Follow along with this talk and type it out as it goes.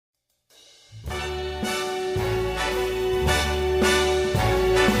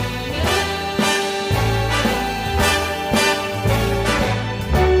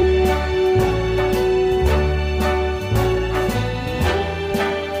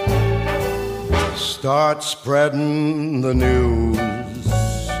Start spreading the news.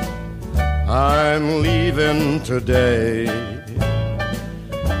 I'm leaving today.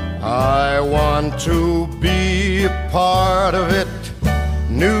 I want to be a part of it.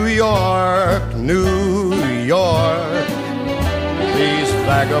 New York, New York. These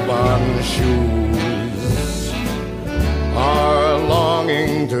vagabond shoes are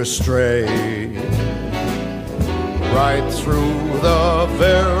longing to stray right through the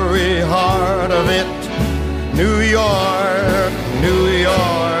very heart of it. New York, New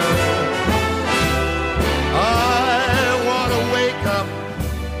York. I want to wake up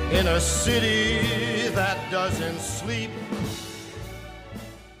in a city that doesn't sleep.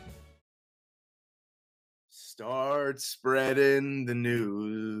 Start spreading the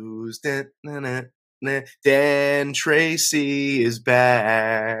news. Dan Tracy is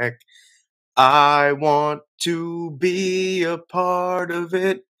back. I want to be a part of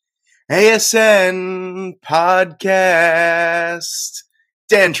it. ASN podcast.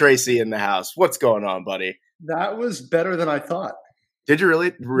 Dan Tracy in the house. What's going on, buddy? That was better than I thought. Did you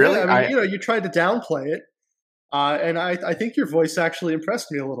really? Really? Yeah, I mean, you tried to downplay it, and I think your voice actually impressed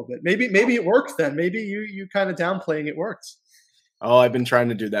me a little bit. Maybe it worked then. Maybe you kind of downplaying it works. Oh, I've been trying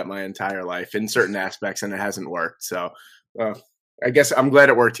to do that my entire life in certain aspects, and it hasn't worked. So, I guess I'm glad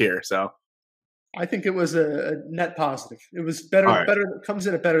it worked here. So. I think it was a net positive. It was better. Right. Better comes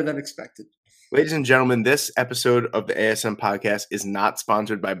in at better than expected. Ladies and gentlemen, this episode of the ASM podcast is not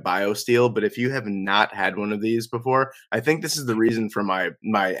sponsored by BioSteel, but if you have not had one of these before, I think this is the reason for my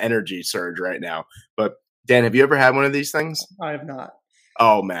energy surge right now. But Dan, have you ever had one of these things? I have not.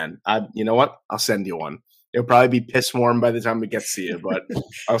 Oh man, you know what? I'll send you one. It'll probably be piss warm by the time it gets to you, but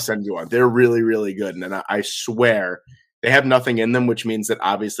I'll send you one. They're really, really good, and I swear. They have nothing in them, which means that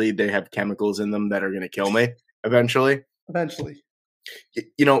obviously they have chemicals in them that are going to kill me eventually. Eventually.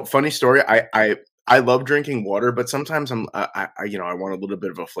 You know, funny story. I love drinking water, but sometimes I want a little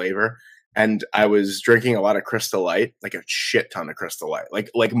bit of a flavor. And I was drinking a lot of Crystal Light, like a shit ton of Crystal Light,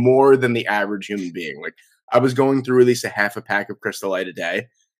 like more than the average human being. Like I was going through at least a half a pack of Crystal Light a day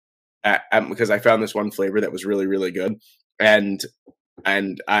because I found this one flavor that was really, really good. And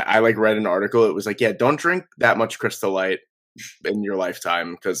I like read an article. It was like, yeah, don't drink that much Crystal Light in your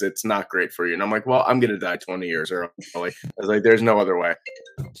lifetime because it's not great for you. And I'm like, well, I'm going to die 20 years early. I was like, there's no other way.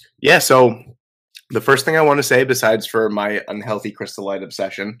 Yeah. So the first thing I want to say, besides for my unhealthy Crystal Light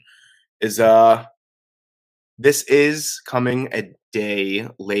obsession, is this is coming a day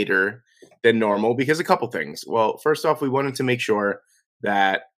later than normal because a couple things. Well, first off, we wanted to make sure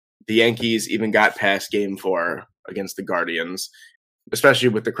that the Yankees even got past Game 4 against the Guardians, especially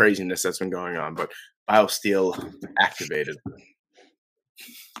with the craziness that's been going on, but BioSteel activated.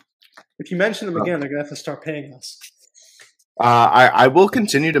 If you mention them again, they're going to have to start paying us. I will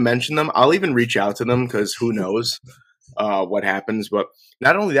continue to mention them. I'll even reach out to them because who knows what happens. But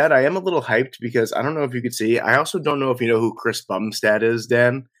not only that, I am a little hyped because I don't know if you could see. I also don't know if you know who Chris Bumstead is,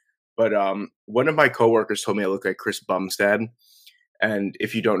 Dan. But one of my coworkers told me I look like Chris Bumstead. And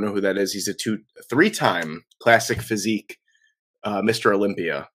if you don't know who that is, he's a three-time classic physique Mr.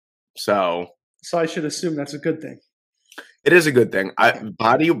 Olympia. So I should assume that's a good thing. It is a good thing.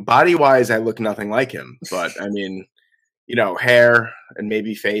 Body wise, I look nothing like him, but I mean, you know, hair and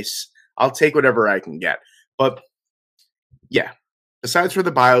maybe face, I'll take whatever I can get. But yeah, besides for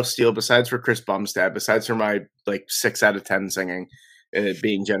the BioSteel, besides for Chris Bumstead, besides for my like 6 out of 10 singing,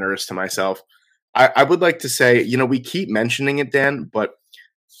 being generous to myself, I would like to say, you know, we keep mentioning it, Dan, but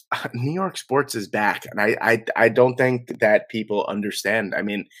New York sports is back, and I don't think that people understand. I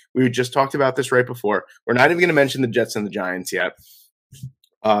mean, we just talked about this right before. We're not even going to mention the Jets and the Giants yet.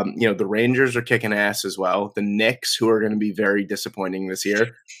 You know, the Rangers are kicking ass as well. The Knicks, who are going to be very disappointing this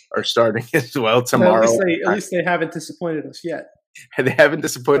year, are starting as well tomorrow. At least they haven't disappointed us yet. They haven't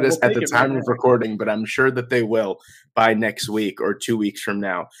disappointed us at the time of recording, but I'm sure that they will by next week or 2 weeks from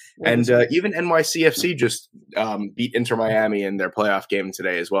now. And even NYCFC just beat Inter Miami in their playoff game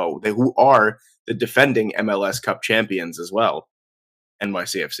today as well. Who are the defending MLS Cup champions as well.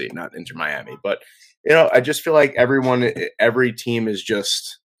 NYCFC, not Inter Miami. But, you know, I just feel like every team is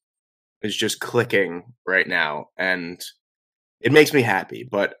just clicking right now. And it makes me happy,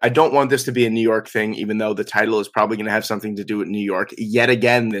 but I don't want this to be a New York thing, even though the title is probably going to have something to do with New York yet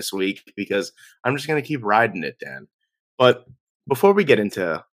again this week, because I'm just going to keep riding it, Dan. But before we get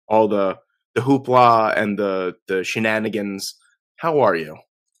into all the hoopla and the shenanigans, how are you?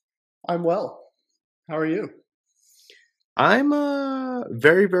 I'm well. How are you? I'm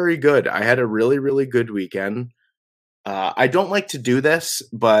very, very good. I had a really, really good weekend. I don't like to do this,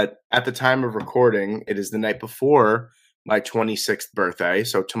 but at the time of recording, it is the night before my 26th birthday.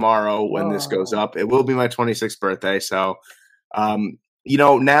 So tomorrow, when this goes up, it will be my 26th birthday. So,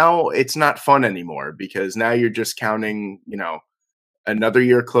 now it's not fun anymore because now you're just counting, another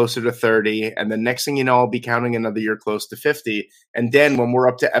year closer to 30. And the next thing you know, I'll be counting another year close to 50. And then when we're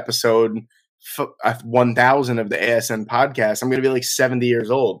up to episode 1000 of the ASN podcast, I'm going to be like 70 years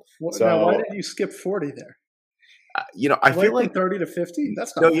old. So now, why did you skip 40 there? I feel like 30 to 50.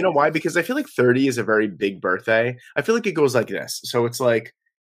 That's not. No, you know why? Because I feel like 30 is a very big birthday. I feel like it goes like this. So it's like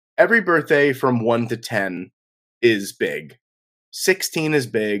every birthday from 1 to 10 is big. 16 is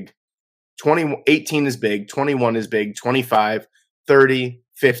big. 18 is big. 21 is big. 25, 30,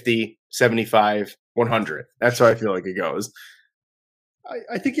 50, 75, 100. That's how I feel like it goes.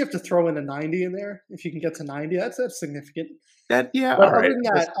 I think you have to throw in a 90 in there. If you can get to 90, that's significant. But all right. Other than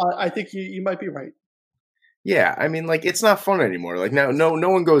that, I think you might be right. Yeah, I mean, like, it's not fun anymore. Like, no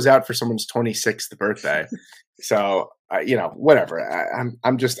one goes out for someone's 26th birthday. So, whatever.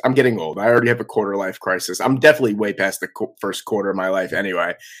 I'm getting old. I already have a quarter life crisis. I'm definitely way past the first quarter of my life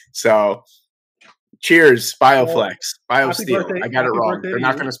anyway. So, cheers, BioFlex, BioSteel. I got it wrong. They're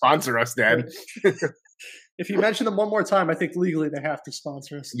not going to sponsor us, Dad. If you mention them one more time, I think legally they have to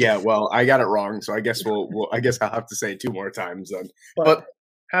sponsor us. Yeah, well, I got it wrong, so I guess I guess I'll have to say it 2 more times then. But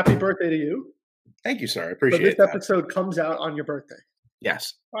happy birthday to you. Thank you, sir. I appreciate it. This episode comes out on your birthday.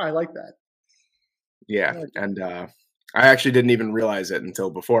 Yes. Oh, I like that. Yeah, and I actually didn't even realize it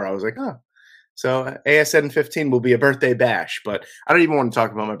until before. I was like, oh. So ASN 15 will be a birthday bash, but I don't even want to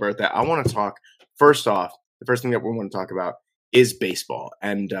talk about my birthday. I want to talk, first off, the first thing that we want to talk about is baseball.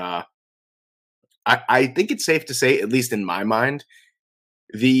 And I think it's safe to say, at least in my mind,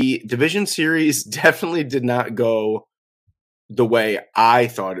 the division series definitely did not go the way I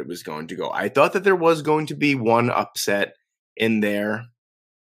thought it was going to go. I thought that there was going to be one upset in there.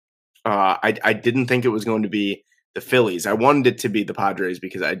 I didn't think it was going to be the Phillies. I wanted it to be the Padres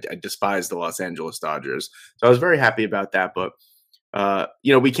because I despise the Los Angeles Dodgers. So I was very happy about that. But,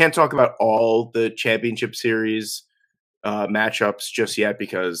 we can't talk about all the championship series matchups just yet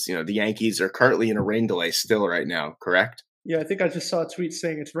because, the Yankees are currently in a rain delay still right now, correct? Yeah, I think I just saw a tweet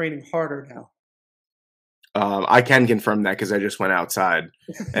saying it's raining harder now. I can confirm that because I just went outside,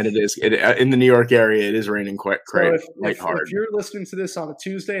 and it is in the New York area. It is raining quite hard. If you're listening to this on a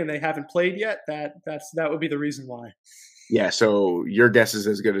Tuesday and they haven't played yet, that would be the reason why. Yeah, so your guess is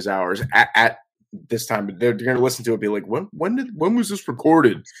as good as ours. At this time, they're going to listen to it and be like, when was this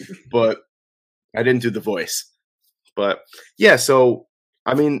recorded? But I didn't do the voice. But yeah, so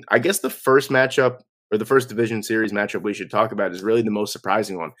I mean, I guess the first matchup, or the first division series matchup we should talk about, is really the most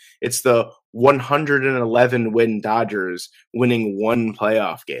surprising one. It's the 111 win Dodgers winning one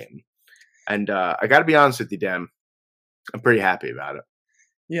playoff game. And I got to be honest with you, Dan, I'm pretty happy about it.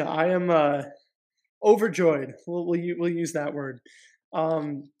 Yeah, I am overjoyed. We'll use that word.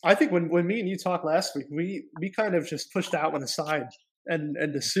 I think when me and you talked last week, we kind of just pushed that one aside and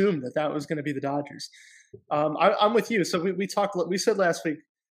assumed that was going to be the Dodgers. I'm with you. So we said last week,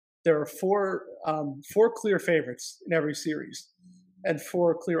 there are four clear favorites in every series and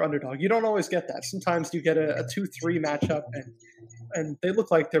 4 clear underdog. You don't always get that. Sometimes you get a 2-3 matchup and they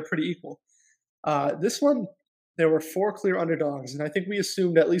look like they're pretty equal. This one, there were 4 clear underdogs, and I think we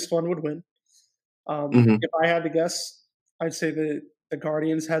assumed at least one would win. If I had to guess, I'd say the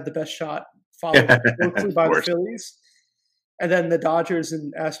Guardians had the best shot, followed closely by the Phillies. And then the Dodgers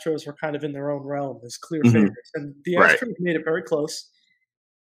and Astros were kind of in their own realm as clear favorites. And the Astros made it very close.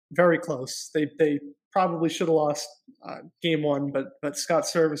 Very close. They probably should have lost game 1, but Scott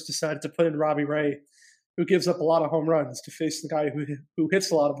Service decided to put in Robbie Ray, who gives up a lot of home runs, to face the guy who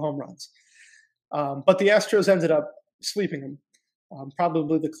hits a lot of home runs. But the Astros ended up sweeping them.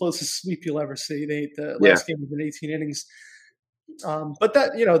 Probably the closest sweep you'll ever see. The last game was in 18 innings. But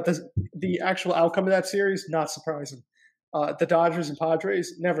that, the actual outcome of that series, not surprising. The Dodgers and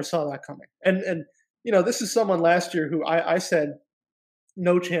Padres, never saw that coming. And this is someone last year who I said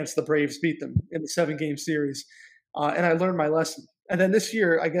no chance the Braves beat them in the 7-game series. And I learned my lesson. And then this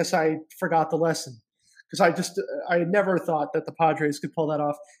year, I guess I forgot the lesson because I had never thought that the Padres could pull that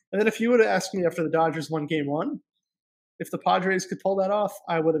off. And then if you would have asked me after the Dodgers won game 1, if the Padres could pull that off,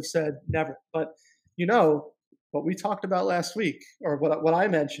 I would have said never. But what we talked about last week, or what I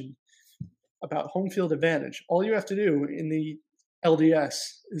mentioned about home field advantage, all you have to do in the LDS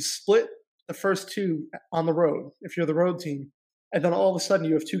is split the first 2 on the road if you're the road team, and then all of a sudden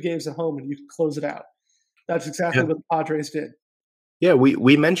you have 2 games at home and you can close it out. That's exactly what the Padres did. Yeah,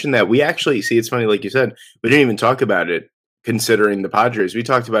 we mentioned that. We actually, see, it's funny, like you said, we didn't even talk about it considering the Padres. We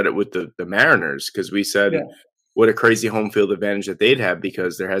talked about it with the Mariners because we said, what a crazy home field advantage that they'd have,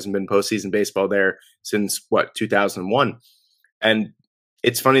 because there hasn't been postseason baseball there since 2001. And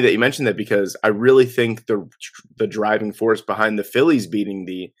it's funny that you mentioned that, because I really think the driving force behind the Phillies beating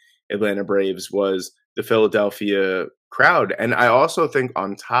the Atlanta Braves was the Philadelphia crowd. And I also think,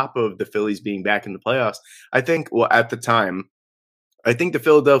 on top of the Phillies being back in the playoffs, I think, well, at the time, I think the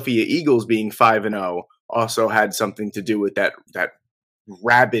Philadelphia Eagles being 5-0 also had something to do with that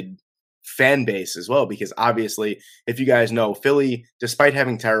rabid fan base as well, because obviously, if you guys know, Philly, despite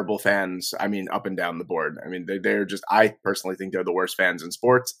having terrible fans, I mean, up and down the board, I mean, they're just, I personally think they're the worst fans in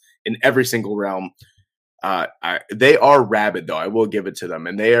sports in every single realm. They are rabid, though. I will give it to them,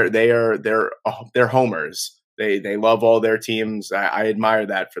 and they're homers. They love all their teams. I admire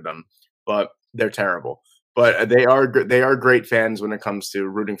that for them, but they're terrible. But they are great fans when it comes to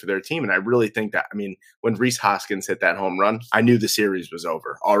rooting for their team, and I really think that, I mean, when Rhys Hoskins hit that home run, I knew the series was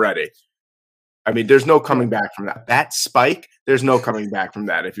over already. I mean, there's no coming back from that. That spike, there's no coming back from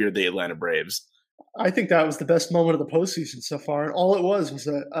that if you're the Atlanta Braves. I think that was the best moment of the postseason so far, and all it was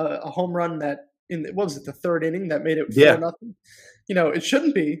a home run that, what was it, the third inning, that made it 4-0. You know, it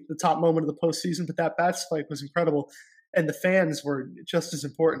shouldn't be the top moment of the postseason, but that bat spike was incredible, and the fans were just as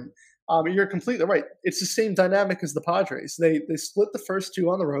important. You're completely right. It's the same dynamic as the Padres. They split the first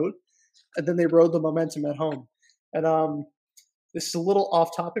two on the road, and then they rode the momentum at home. And this is a little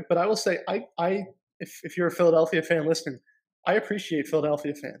off topic, but I will say, if you're a Philadelphia fan listening, I appreciate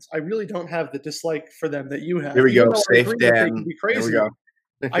Philadelphia fans. I really don't have the dislike for them that you have. Here we go. Safe Dan. They can be crazy. Here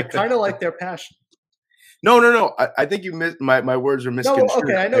we go. I kind of like their passion. No. I think you missed my words are misconstrued.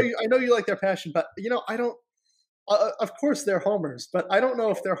 No, okay. I know you like their passion, but I don't. Of course, they're homers, but I don't know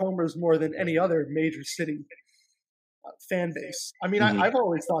if they're homers more than any other major city fan base. I mean, I've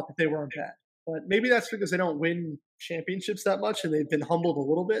always thought that they weren't bad, but maybe that's because they don't win championships that much, and they've been humbled a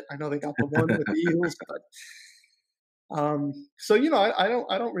little bit. I know they got the one with the Eagles, but so I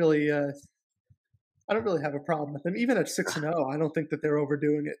don't really have a problem with them. Even at 6-0, I don't think that they're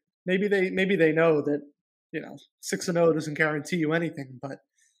overdoing it. Maybe they know that 6-0 doesn't guarantee you anything, but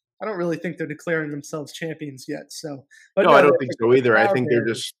I don't really think they're declaring themselves champions yet. So, but no, I don't think so either. I think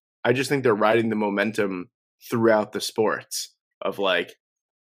I just think they're riding the momentum throughout the sports of, like,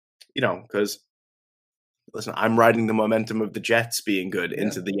 because listen, I'm riding the momentum of the Jets being good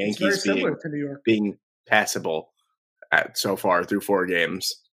into the Yankees being passable so far through 4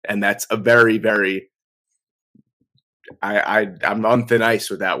 games. And that's a very, very, I'm on thin ice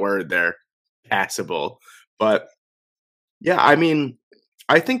with that word there, passable. But yeah, I mean,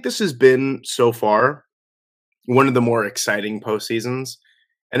 I think this has been so far one of the more exciting postseasons.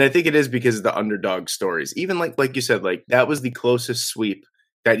 And I think it is because of the underdog stories. Even like you said, like, that was the closest sweep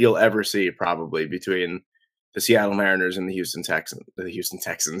that you'll ever see, probably, between the Seattle Mariners and the Houston Texans, the Houston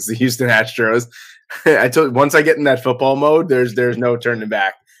Astros. I told, once I get in that football mode, there's no turning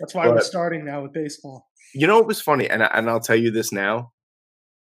back. That's why we're starting now with baseball. You know what was funny, and I'll tell you this now.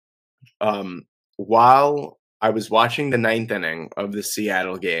 While I was watching the 9th inning of the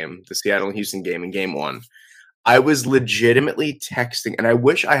Seattle and Houston game in Game 1, I was legitimately texting, and I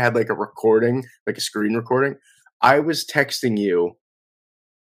wish I had like a recording, like a screen recording. I was texting you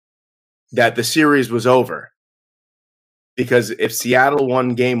that the series was over, because if Seattle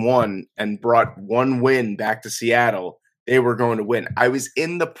won Game 1 and brought one win back to Seattle, they were going to win. I was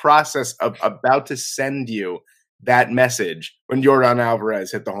in the process of about to send you that message when Yordan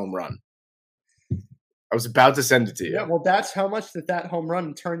Alvarez hit the home run. I was about to send it to you. Yeah, well, that's how much that home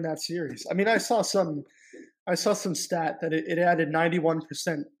run turned that series. I mean, I saw some stat that it added 91%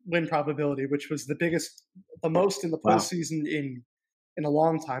 win probability, which was the most in the postseason in a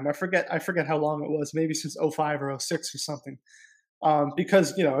long time. I forget how long it was, maybe since 05 or 06 or something.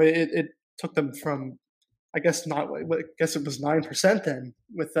 Because it took them from, I guess it was 9% then,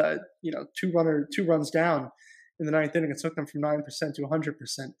 with 2 runs down in the 9th inning. It took them from 9% to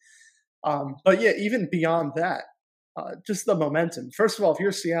 100%. But yeah, even beyond that, just the momentum. First of all, if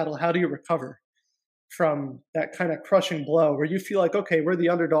you're Seattle, how do you recover from that kind of crushing blow where you feel like, okay, we're the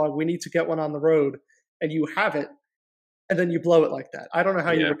underdog, we need to get one on the road, and you have it, and then you blow it like that? I don't know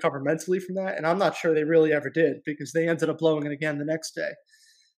how you recover mentally from that, and I'm not sure they really ever did, because they ended up blowing it again the next day.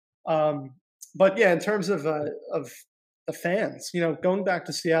 But yeah, in terms of the fans, going back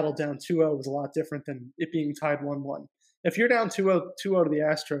to Seattle down 2-0 was a lot different than it being tied 1-1. If you're down 2-0 to the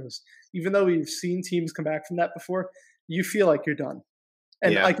Astros, even though we've seen teams come back from that before, you feel like you're done.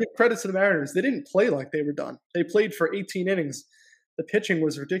 And I give credit to the Mariners. They didn't play like they were done. They played for 18 innings. The pitching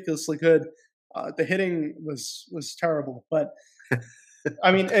was ridiculously good. The hitting was terrible. But,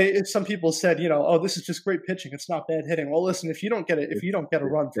 I mean, some people said, oh, this is just great pitching. It's not bad hitting. Well, listen, if you don't get a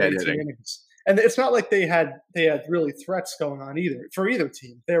run for 18 innings, and it's not like they had really threats going on either for either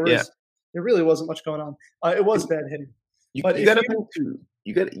team. Yeah. There really wasn't much going on. It was bad hitting, but You if got to you think too.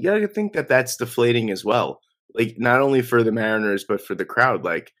 You got to think that that's deflating as well. Like not only for the Mariners but for the crowd.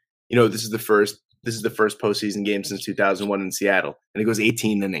 Like this is the first postseason game since 2001 in Seattle, and it goes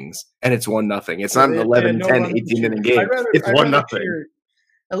 18 innings, and it's 1-0. It's not an they had 11, no 10, run to 18 cheer. inning game. It's I'd 1-0. rather cheer.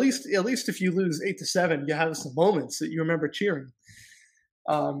 At least if you lose 8-7, you have some moments that you remember cheering.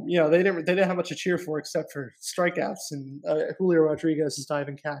 They didn't have much to cheer for except for strikeouts and Julio Rodriguez's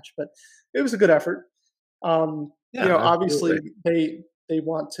diving catch, but it was a good effort. Yeah, obviously absolutely. they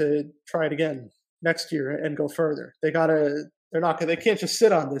want to try it again next year and go further. They can't just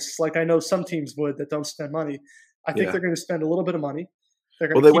sit on this like I know some teams would that don't spend money. I think Yeah. they're going to spend a little bit of money. They're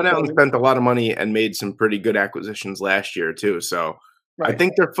going Well, to they keep went out and going. spent a lot of money and made some pretty good acquisitions last year too. So I Right.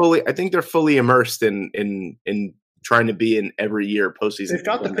 think they're fully immersed in trying to be in every year postseason. They've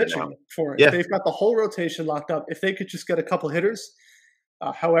got the contender pitching now. for it. Yeah. They've got the whole rotation locked up. If they could just get a couple hitters,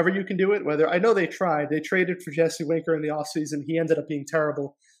 however you can do it, whether I know they tried. They traded for Jesse Winker in the offseason. He ended up being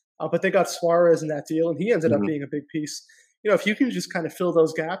terrible. But they got Suarez in that deal, and he ended up Mhm. being a big piece. If you can just kind of fill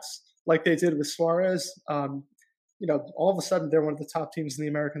those gaps like they did with Suarez, all of a sudden they're one of the top teams in the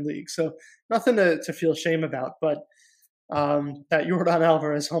American League. So nothing to feel shame about. But that Yordan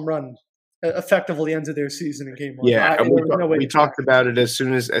Alvarez home run effectively ended their season in Game 1. Yeah, and There was no way we to track talked about it as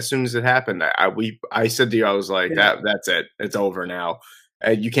soon as it happened. I said to you, I was like, Yeah. that's it. It's over now.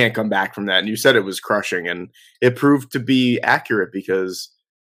 You can't come back from that. And you said it was crushing, and it proved to be accurate because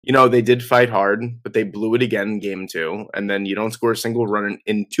they did fight hard, but they blew it again in game 2, and then you don't score a single run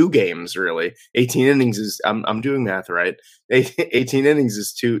in 2 games. Really, 18 innings is I'm doing math right. 18 innings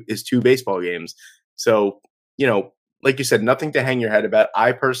is two baseball games. So like you said, nothing to hang your head about.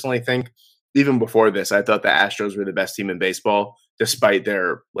 I personally think, even before this, I thought the Astros were the best team in baseball, despite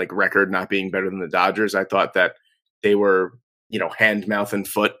their record not being better than the Dodgers. I thought that they were, hand, mouth, and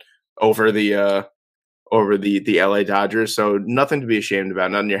foot over the LA Dodgers. So nothing to be ashamed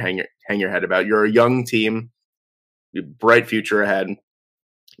about, nothing to hang your head about. You're a young team, bright future ahead.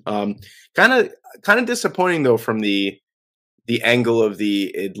 Kind of disappointing though from the angle of the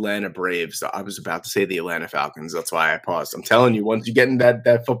Atlanta Braves. I was about to say the Atlanta Falcons. That's why I paused. I'm telling you, once you get in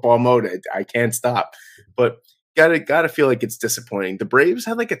that football mode, I can't stop. But gotta feel like it's disappointing. The Braves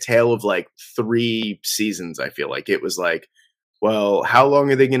had a tale of 3 seasons. I feel like it was well, how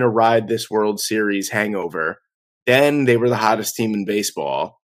long are they going to ride this World Series hangover? Then they were the hottest team in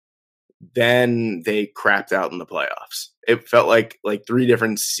baseball. Then they crapped out in the playoffs. It felt like 3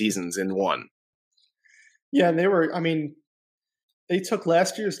 different seasons in one. Yeah, and they took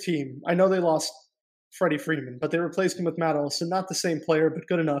last year's team. I know they lost Freddie Freeman, but they replaced him with Matt Olson. Not the same player, but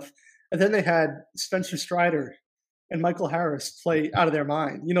good enough. And then they had Spencer Strider and Michael Harris play out of their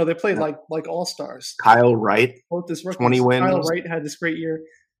mind. They played like all-stars. Kyle Wright, Both this rookies. 20 wins. Kyle Wright had this great year.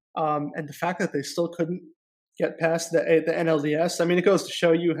 And the fact that they still couldn't get past the NLDS, it goes to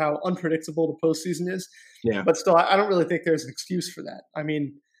show you how unpredictable the postseason is. Yeah. But still, I don't really think there's an excuse for that.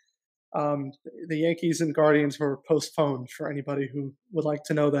 The Yankees and Guardians were postponed for anybody who would like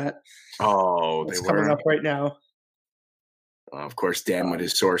to know that. Oh, it's they coming were up right now. Of course, Dan with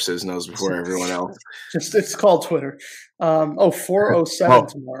his sources knows before everyone else. It's called Twitter. 4:07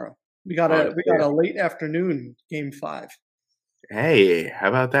 tomorrow. We got a late afternoon Game 5. Hey, how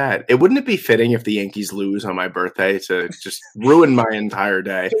about that? Wouldn't it be fitting if the Yankees lose on my birthday to just ruin my entire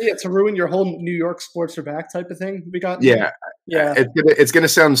day? Yeah, to ruin your whole New York sports are back type of thing. Yeah. Yeah. It's gonna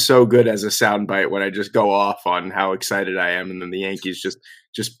sound so good as a soundbite when I just go off on how excited I am, and then the Yankees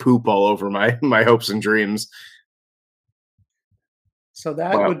just poop all over my hopes and dreams. So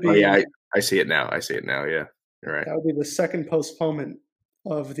that would be. Yeah, I see it now. Yeah, you're right. That would be the second postponement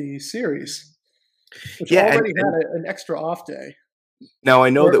of the series, which Yeah, already had an extra off day. Now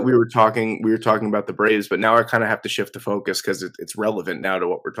I know that we were talking about the Braves, but now I kind of have to shift the focus because it's relevant now to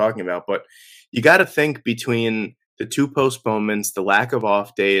what we're talking about. But you got to think between the 2 postponements, the lack of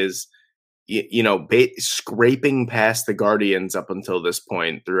off days, scraping past the Guardians up until this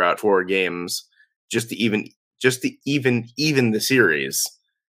point throughout 4 games, just to even the series.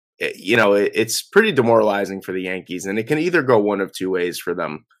 It's pretty demoralizing for the Yankees, and it can either go one of 2 ways for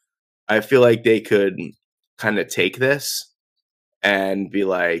them. I feel like they could kind of take this and be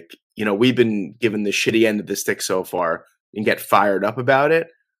like, we've been given the shitty end of the stick so far, and get fired up about it.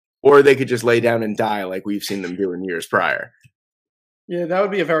 Or they could just lay down and die like we've seen them do in years prior. Yeah, that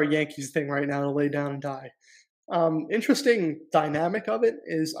would be a very Yankees thing right now, to lay down and die. Interesting dynamic of it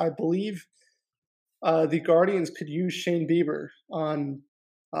is, I believe the Guardians could use Shane Bieber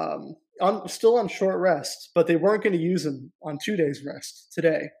still on short rest, but they weren't going to use him on 2 days rest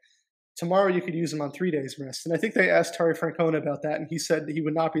today. tomorrow you could use him on 3 days rest. And I think they asked Terry Francona about that, and he said that he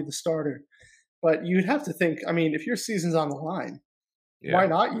would not be the starter. But you'd have to think, I mean, if your season's on the line, why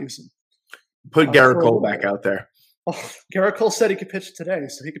not use him? Put Garrett Cole back out there. Oh, Garrett Cole said he could pitch today,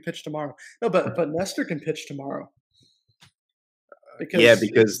 so he could pitch tomorrow. No, but Nestor can pitch tomorrow.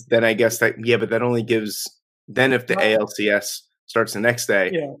 Because then I guess but that only gives – then if the ALCS starts the next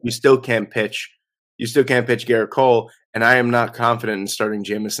day, you still can't pitch. You still can't pitch Garrett Cole, and I am not confident in starting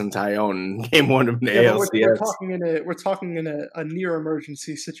Jameson Taillon in Game 1 of the ALCS. We're talking in a near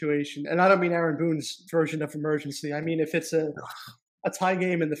emergency situation, and I don't mean Aaron Boone's version of emergency. I mean if it's a tie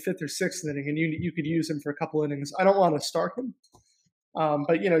game in the 5th or 6th inning, and you could use him for a couple innings. I don't want to start him,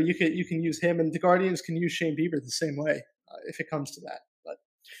 but you can use him, and the Guardians can use Shane Bieber the same way if it comes to that. But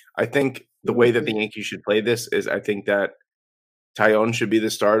I think the way that the Yankees should play this is I think that Taillon should be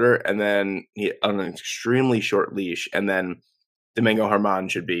the starter, and then on an extremely short leash, and then Domingo Germán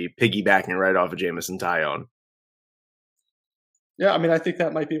should be piggybacking right off of Jameson Taillon. Yeah, I mean, I think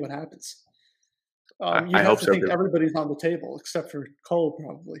that might be what happens. You have to think everybody's on the table except for Cole,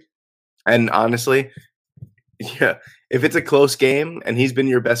 probably. And honestly, if it's a close game and he's been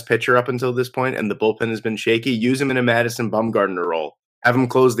your best pitcher up until this point and the bullpen has been shaky, use him in a Madison Bumgarner role. Have him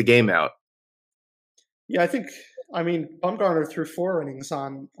close the game out. Yeah, I mean, Bumgarner threw 4 innings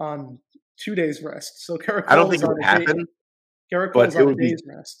on 2 days rest. So Garrett Cole I don't think it would happen. Garrett Cole's on a day's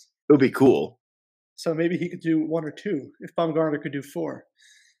rest. It would be cool. So maybe he could do 1 or 2 if Bumgarner could do 4.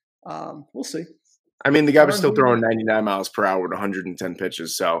 We'll see. I mean, the guy was still throwing 99 miles per hour with 110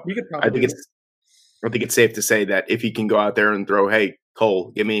 pitches. So I think it's safe to say that if he can go out there and throw, hey,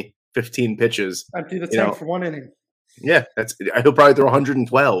 Cole, give me 15 pitches. Empty the tank for 1 inning. Yeah, he'll probably throw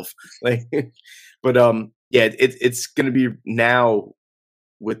 112. But it's going to be now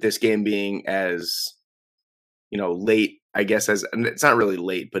with this game being as late. I guess and it's not really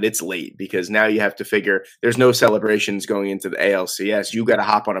late, but it's late because now you have to figure there's no celebrations going into the ALCS. You got to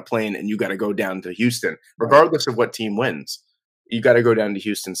hop on a plane and you got to go down to Houston, regardless of what team wins. You got to go down to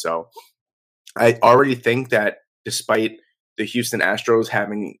Houston. So I already think that despite the Houston Astros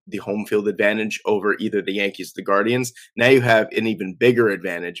having the home field advantage over either the Yankees or the Guardians, now you have an even bigger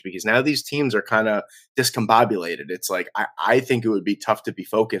advantage because now these teams are kind of discombobulated. It's like I think it would be tough to be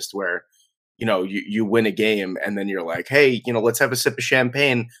focused where you win a game and then you're like, hey, let's have a sip of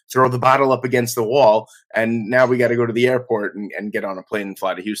champagne, throw the bottle up against the wall, and now we got to go to the airport and get on a plane and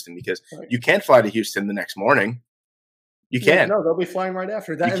fly to Houston because you can't fly to Houston the next morning. You can't. No, they'll be flying right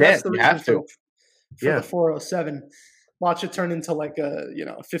after that. You can't. You have to. For the 407. Watch it turn into like a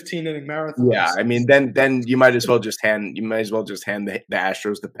 15-inning marathon. Yeah, I mean, then you might as well just hand the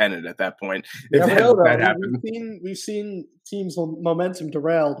Astros the pennant at that point. If that happens, we've seen teams' momentum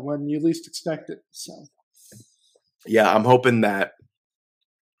derailed when you least expect it. So, yeah, I'm hoping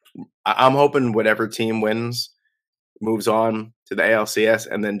whatever team wins moves on to the ALCS,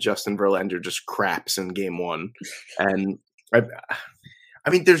 and then Justin Verlander just craps in Game 1, and I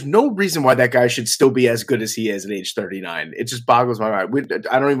mean, there's no reason why that guy should still be as good as he is at age 39. It just boggles my mind.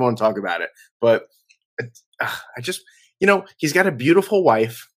 I don't even want to talk about it. But I just, he's got a beautiful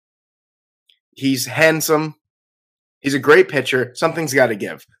wife. He's handsome. He's a great pitcher. Something's got to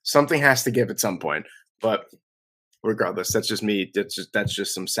give. Something has to give at some point. But regardless, that's just me. That's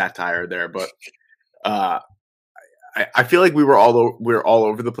just some satire there. But I feel like we're all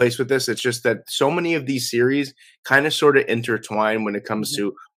over the place with this. It's just that so many of these series kind of sort of intertwine when it comes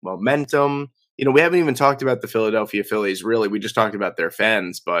to momentum. We haven't even talked about the Philadelphia Phillies, really. We just talked about their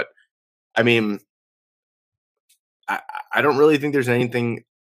fans. But, I mean, I don't really think there's anything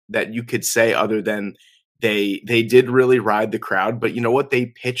that you could say other than they did really ride the crowd. But you know what? They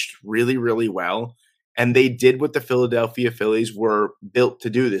pitched really, really well. And they did what the Philadelphia Phillies were built to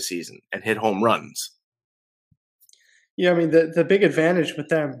do this season and hit home runs. Yeah, I mean, the big advantage with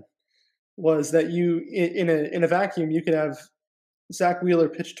them was that you in a vacuum you could have Zach Wheeler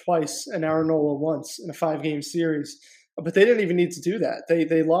pitch twice and Aaron Nola once in a 5-game series, but they didn't even need to do that.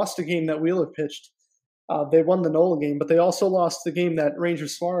 They lost a game that Wheeler pitched. They won the Nola game, but they also lost the game that Ranger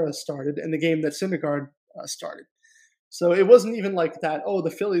Suarez started and the game that Syndergaard started. So it wasn't even like that. Oh,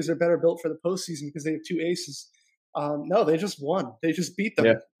 the Phillies are better built for the postseason because they have 2 aces. No, they just won. They just beat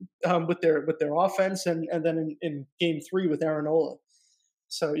them with their offense, and then in Game 3 with Aaron Nola.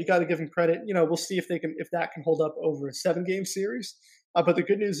 So you got to give them credit. We'll see if that can hold up over a 7-game series. But the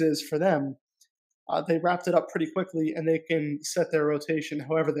good news is for them, they wrapped it up pretty quickly, and they can set their rotation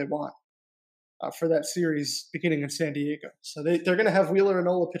however they want for that series beginning in San Diego. So they're going to have Wheeler and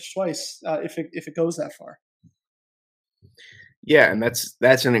Nola pitch twice if it goes that far. Yeah, and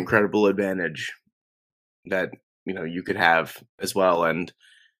that's an incredible advantage that you could have as well. And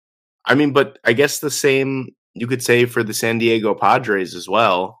I mean, but I guess the same you could say for the San Diego Padres as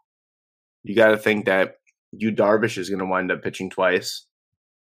well. You got to think that Yu Darvish is going to wind up pitching twice,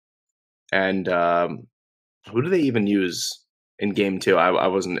 and who do they even use in Game 2? I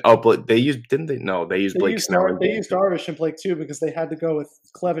wasn't. Oh, but they used didn't they? No, they used Blake Snell. They used Darvish and Blake too because they had to go with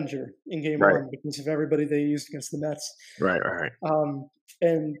Clevenger in Game Right. 1 because of everybody they used against the Mets. Right.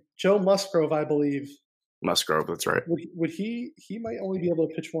 And Joe Musgrove, I believe, Musgrove, that's right. would he might only be able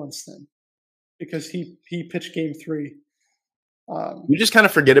to pitch once then because he pitched Game 3. You just kind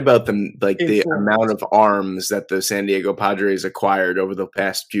of forget about them, like Game the 4. amount of arms that the San Diego Padres acquired over the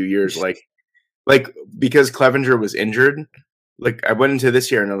past few years. Like because Clevenger was injured, like I went into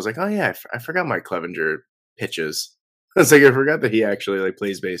this year and I was like, oh yeah, I forgot my Clevenger pitches. It's like I forgot that he actually like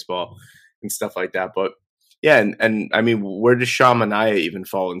plays baseball and stuff like that. But yeah, and I mean, where does Sean Manaea even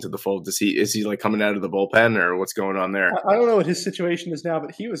fall into the fold? Is he like coming out of the bullpen or what's going on there? I don't know what his situation is now,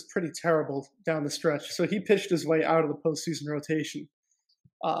 but he was pretty terrible down the stretch. So he pitched his way out of the postseason rotation.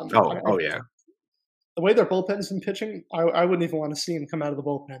 Yeah. The way their bullpen's been pitching, I wouldn't even want to see him come out of the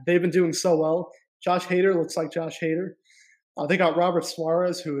bullpen. They've been doing so well. Josh Hader looks like Josh Hader. They got Robert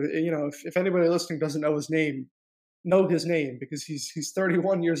Suarez, who, if anybody listening doesn't know his name because he's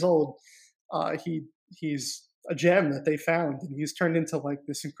 31 years old. He's a gem that they found, and he's turned into like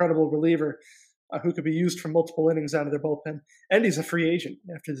this incredible reliever who could be used for multiple innings out of their bullpen. And he's a free agent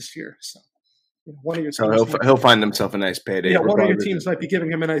after this year, so one of your teams he'll find himself a nice payday. Yeah, one of your teams might be giving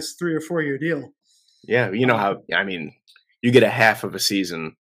him a nice 3 or 4 year deal. Yeah, you know how I mean, you get a half of a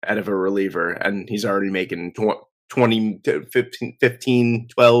season out of a reliever, and he's already making 20 to 15,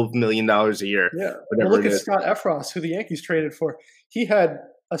 $12 million a year. Yeah. Well, look at Scott Efros, who the Yankees traded for. He had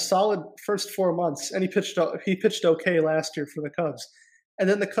a solid first 4 months, and he pitched okay last year for the Cubs. And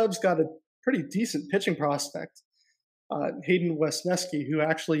then the Cubs got a pretty decent pitching prospect, Hayden Wesneski, who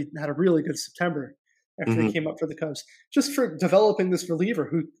actually had a really good September after he came up for the Cubs, just for developing this reliever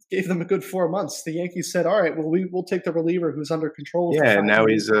who gave them a good 4 months. The Yankees said, all right, well, we'll take the reliever who's under control. Yeah, and now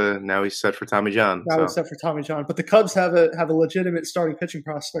he's set for Tommy John. He's set for Tommy John. But the Cubs have a legitimate starting pitching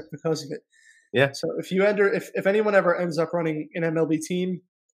prospect because of it. Yeah. So if anyone ever ends up running an MLB team,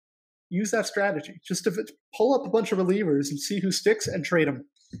 use that strategy. Just to pull up a bunch of relievers and see who sticks and trade them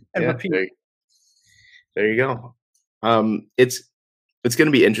and repeat. There you go. It's going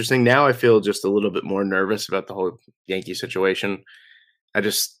to be interesting. Now I feel just a little bit more nervous about the whole Yankee situation. I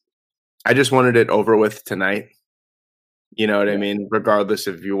just wanted it over with tonight. You know what I mean? Regardless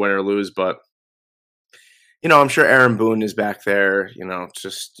if you win or lose, but I'm sure Aaron Boone is back there,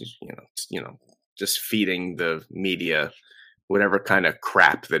 just feeding the media whatever kind of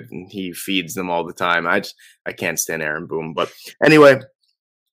crap that he feeds them all the time. I can't stand Aaron Boone, but anyway,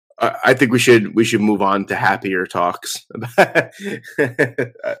 I think we should move on to happier talks,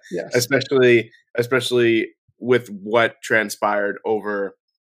 Yes. especially with what transpired over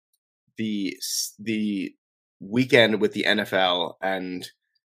the weekend with the NFL. And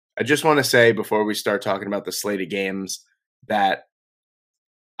I just want to say before we start talking about the slate of games that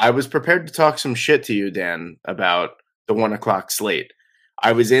I was prepared to talk some shit to you, Dan, about the 1:00 slate.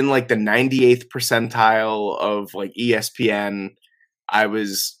 I was in like the 98th percentile of like ESPN. I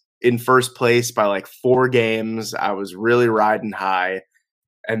was in first place by like 4 games. I was really riding high.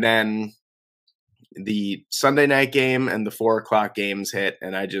 And then the Sunday night game and the 4:00 games hit,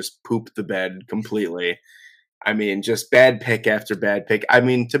 and I just pooped the bed completely. I mean, just bad pick after bad pick. I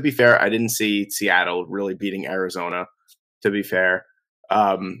mean, to be fair, I didn't see Seattle really beating Arizona, to be fair.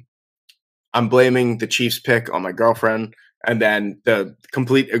 I'm blaming the Chiefs pick on my girlfriend. And then the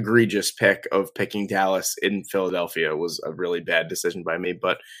complete egregious pick of picking Dallas in Philadelphia was a really bad decision by me.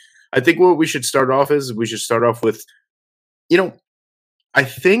 But I think what we should start off with, I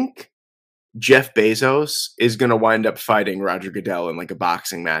think Jeff Bezos is going to wind up fighting Roger Goodell in like a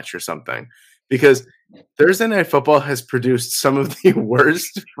boxing match or something, because Thursday Night Football has produced some of the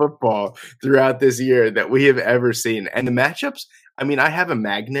worst football throughout this year that we have ever seen. And the matchups, I mean, I have a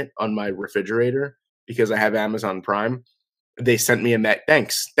magnet on my refrigerator because I have Amazon Prime. They sent me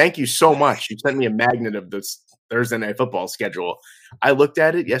thank you so much. You sent me a magnet of this Thursday Night Football schedule. I looked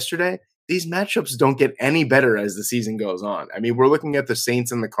at it yesterday. These matchups don't get any better as the season goes on. I mean, we're looking at the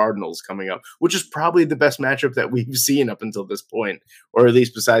Saints and the Cardinals coming up, which is probably the best matchup that we've seen up until this point, or at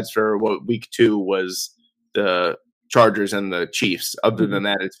least besides for what week 2 was the Chargers and the Chiefs. Other than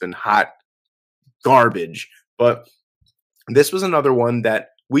that, it's been hot garbage. But this was another one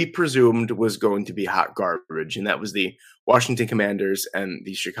that we presumed was going to be hot garbage, and that was the Washington Commanders and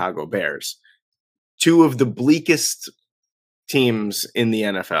the Chicago Bears. 2 of the bleakest teams in the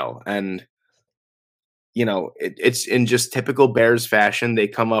NFL. And it's in just typical Bears fashion. They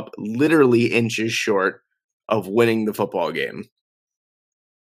come up literally inches short of winning the football game.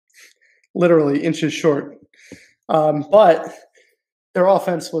 Literally inches short. But their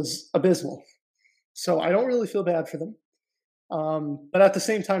offense was abysmal. So I don't really feel bad for them. But at the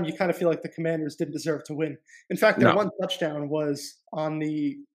same time, you kind of feel like the Commanders didn't deserve to win. In fact, their one touchdown was on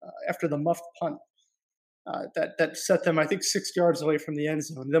the after the muffed punt that set them, I think, 6 yards away from the end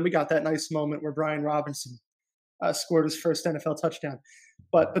zone. And then we got that nice moment where Brian Robinson scored his first NFL touchdown.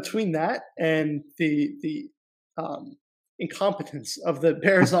 But between that and the incompetence of the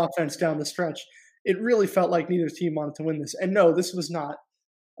Bears offense down the stretch, it really felt like neither team wanted to win this. And no, this was not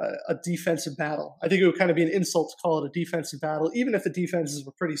a defensive battle. I think it would kind of be an insult to call it a defensive battle, even if the defenses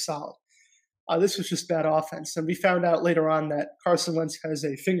were pretty solid. This was just bad offense. And we found out later on that Carson Wentz has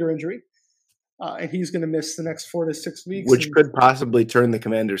a finger injury, and he's going to miss the next 4 to 6 weeks. Which could possibly turn the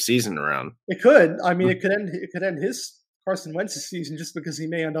Commanders' season around. It could. I mean, it could end his Carson Wentz's season just because he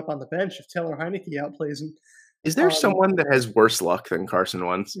may end up on the bench if Taylor Heineke outplays him. Is there someone that has worse luck than Carson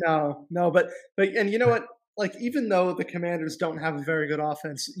Wentz? No, but and you know what? Like, even though the Commanders don't have a very good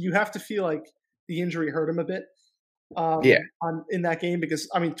offense, you have to feel like the injury hurt him a bit. In that game, because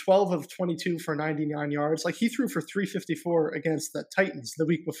I mean, 12 of 22 for 99 yards. Like, he threw for 354 against the Titans the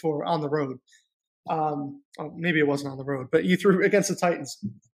week before on the road. Maybe it wasn't on the road, but he threw against the Titans.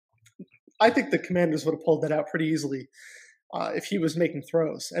 I think the Commanders would have pulled that out pretty easily if he was making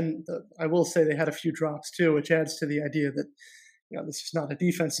throws. And I will say they had a few drops too, which adds to the idea that this was not a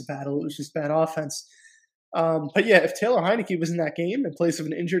defensive battle; it was just bad offense. But yeah, if Taylor Heineke was in that game in place of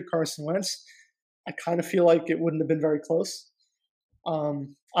an injured Carson Wentz, I kind of feel like it wouldn't have been very close.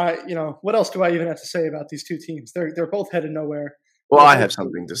 What else do I even have to say about these two teams? They're both headed nowhere. Well, I have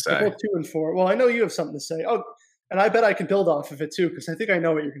something to say. They're both 2-4. Well, I know you have something to say. Oh, and I bet I can build off of it too, because I think I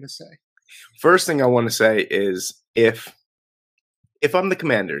know what you're going to say. First thing I want to say is if I'm the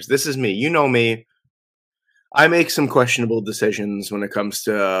Commanders, this is me. You know me. I make some questionable decisions when it comes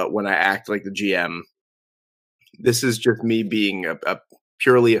to when I act like the GM. This is just me being a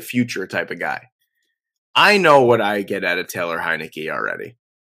purely a future type of guy. I know what I get out of Taylor Heineke already.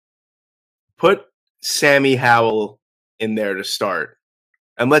 Put Sammy Howell in there to start,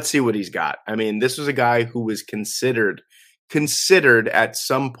 and let's see what he's got. I mean, this was a guy who was considered at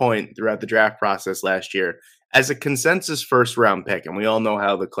some point throughout the draft process last year as a consensus first round pick, and we all know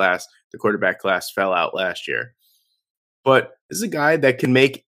how the quarterback class fell out last year. But this is a guy that can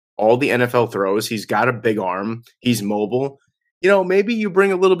make all the NFL throws. He's got a big arm. He's mobile. Maybe you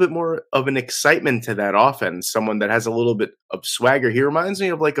bring a little bit more of an excitement to that offense, someone that has a little bit of swagger. He reminds me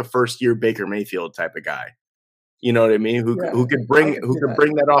of like a first-year Baker Mayfield type of guy. You know what I mean? Who could bring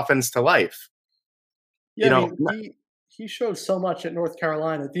that offense to life. Yeah, he showed so much at North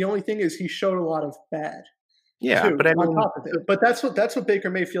Carolina. The only thing is he showed a lot of bad. Yeah, too, but I mean, on top of it. But that's what Baker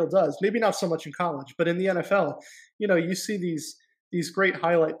Mayfield does. Maybe not so much in college, but in the NFL, you see these great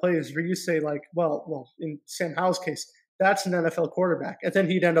highlight plays where you say like, well, in Sam Howell's case, that's an NFL quarterback, and then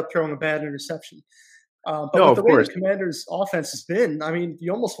he'd end up throwing a bad interception. But with the way the Commanders' offense has been, I mean,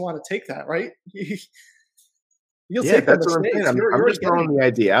 you almost want to take that, right? Take that's what I'm saying. I'm just throwing the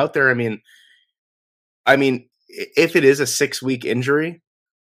idea out there. I mean, if it is a 6-week injury,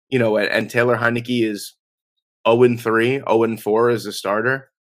 and Taylor Heineke is 0-3, 0-4 as a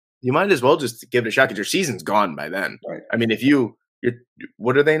starter, you might as well just give it a shot because your season's gone by then. Right. I mean, if you're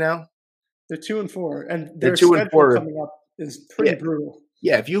what are they now? They're 2-4, and their schedule coming up is pretty brutal.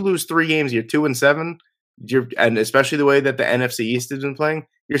 Yeah, if you lose 3 games, you're 2-7. And especially the way that the NFC East has been playing,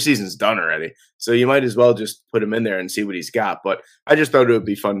 your season's done already. So you might as well just put him in there and see what he's got. But I just thought it would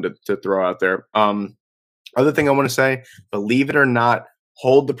be fun to throw out there. Other thing I want to say, believe it or not,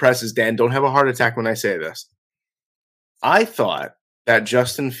 hold the presses, Dan. Don't have a heart attack when I say this. I thought that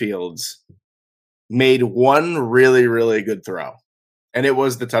Justin Fields made one really, really good throw, and it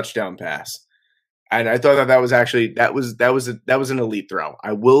was the touchdown pass. And I thought that was actually that was an elite throw.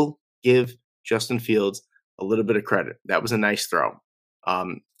 I will give Justin Fields a little bit of credit. That was a nice throw.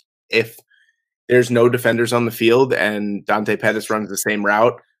 If there's no defenders on the field and Dante Pettis runs the same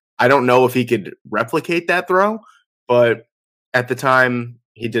route, I don't know if he could replicate that throw, but at the time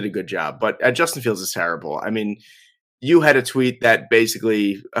he did a good job. But Justin Fields is terrible. I mean, you had a tweet that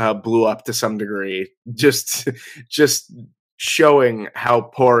basically blew up to some degree, just showing how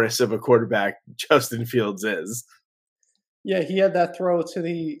porous of a quarterback Justin Fields is. Yeah, he had that throw to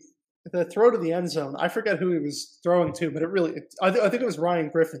the end zone. I forget who he was throwing to, but I think it was Ryan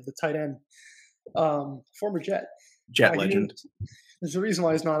Griffin, the tight end, former Jet legend. There's a reason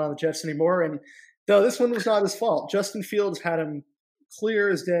why he's not on the Jets anymore. And though this one was not his fault, Justin Fields had him clear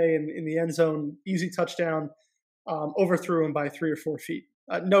as day in the end zone, easy touchdown, overthrew him by 3 or 4 feet.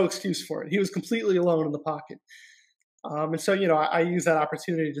 No excuse for it. He was completely alone in the pocket. And so, I use that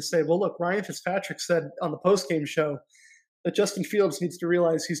opportunity to say, well, look, Ryan Fitzpatrick said on the postgame show that Justin Fields needs to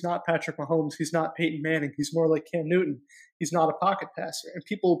realize he's not Patrick Mahomes. He's not Peyton Manning. He's more like Cam Newton. He's not a pocket passer. And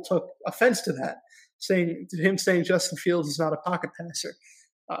people took offense to that, saying Justin Fields is not a pocket passer.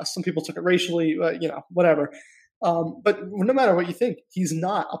 Some people took it racially, whatever. But no matter what you think, he's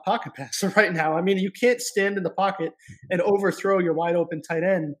not a pocket passer right now. I mean, you can't stand in the pocket and overthrow your wide open tight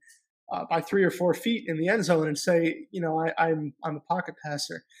end by 3 or 4 feet in the end zone and say, I'm a pocket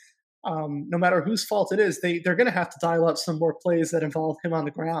passer. No matter whose fault it is, they're going to have to dial up some more plays that involve him on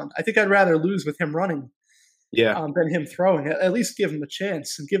the ground. I think I'd rather lose with him running than him throwing. At least give him a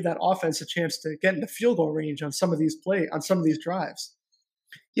chance and give that offense a chance to get into field goal range on some of these drives.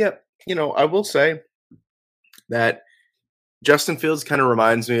 Yeah, I will say that Justin Fields kind of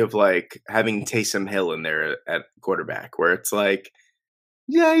reminds me of like having Taysom Hill in there at quarterback, where it's like,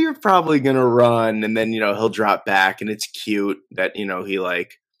 yeah, you're probably going to run, and then, he'll drop back, and it's cute that, he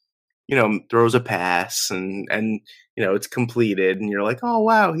like, throws a pass and it's completed, and you're like, oh,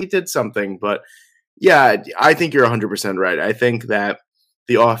 wow, he did something. But yeah, I think you're 100% right. I think that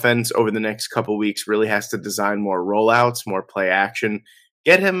the offense over the next couple weeks really has to design more rollouts, more play action,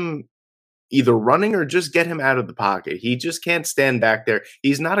 get him either running or just get him out of the pocket. He just can't stand back there.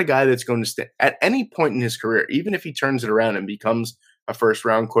 He's not a guy that's going to stand at any point in his career, even if he turns it around and becomes a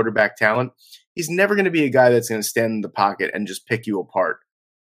first-round quarterback talent. He's never going to be a guy that's going to stand in the pocket and just pick you apart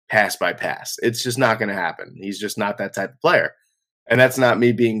pass by pass. It's just not going to happen. He's just not that type of player. And that's not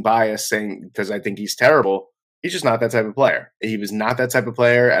me being biased saying because I think he's terrible. He's just not that type of player. He was not that type of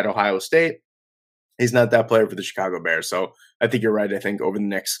player at Ohio State. He's not that player for the Chicago Bears. So I think you're right. I think over the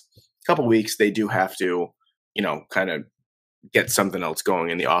next couple weeks, they do have to, kind of get something else going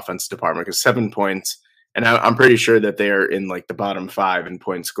in the offense department, because 7 points, and I'm pretty sure that they are in like the bottom 5 in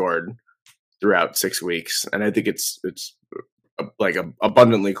points scored throughout 6 weeks. And I think it's like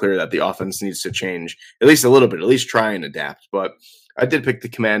abundantly clear that the offense needs to change at least a little bit, at least try and adapt. But I did pick the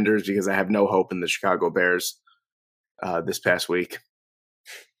Commanders because I have no hope in the Chicago Bears this past week.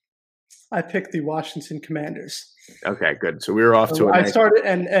 I picked the Washington Commanders. Okay, good. So we were off to a I started,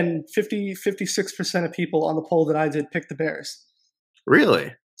 and 56% of people on the poll that I did picked the Bears.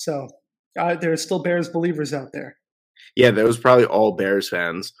 Really? So there are still Bears believers out there. Yeah, there was probably all Bears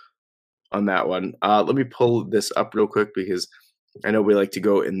fans on that one. Let me pull this up real quick because I know we like to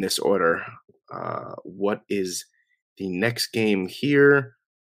go in this order. What is the next game here?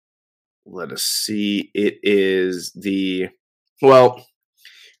 Let us see. It is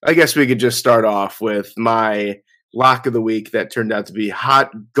I guess we could just start off with my lock of the week that turned out to be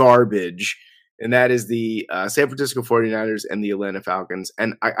hot garbage, and that is the San Francisco 49ers and the Atlanta Falcons.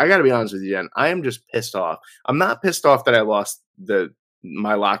 And I got to be honest with you, Jen, I am just pissed off. I'm not pissed off that I lost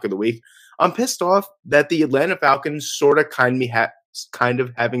my lock of the week. I'm pissed off that the Atlanta Falcons sort of kind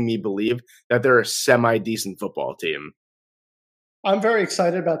of having me believe that they're a semi-decent football team. I'm very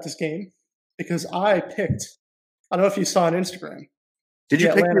excited about this game because I don't know if you saw on Instagram. Did you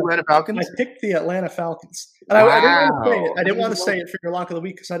pick the Atlanta Falcons? I picked the Atlanta Falcons. And wow. I didn't want to say it for your lock of the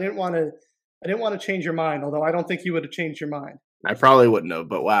week because I didn't want to change your mind, although I don't think you would have changed your mind. I probably wouldn't have,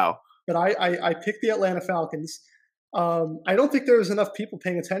 but wow. But I picked the Atlanta Falcons. I don't think there was enough people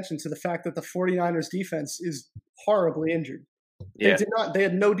paying attention to the fact that the 49ers defense is horribly injured. Yeah. They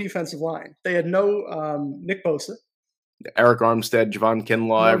had no defensive line. They had no Nick Bosa. Eric Armstead, Javon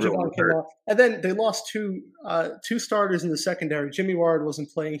Kinlaw, and then they lost two starters in the secondary. Jimmy Ward wasn't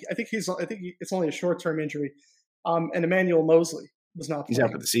playing. I think it's only a short-term injury. And Emmanuel Mosley was not playing. He's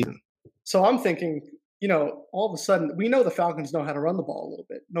out for the season. So I'm thinking, all of a sudden, we know the Falcons know how to run the ball a little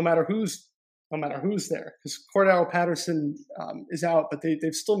bit, no matter who's there, because Cordell Patterson is out, but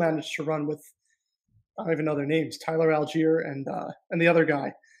they've still managed to run with, I don't even know their names, Tyler Algier and the other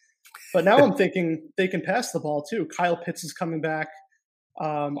guy. But now I'm thinking they can pass the ball too. Kyle Pitts is coming back.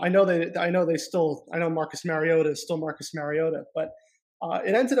 I know Marcus Mariota is still Marcus Mariota, but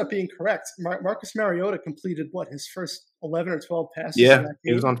it ended up being correct. Marcus Mariota completed his first 11 or 12 passes. Yeah,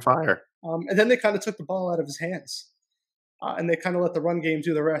 he was on fire. And then they kind of took the ball out of his hands, and they kind of let the run game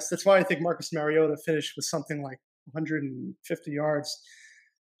do the rest. That's why I think Marcus Mariota finished with something like 150 yards.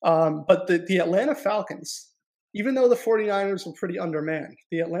 But the Atlanta Falcons, even though the 49ers were pretty undermanned,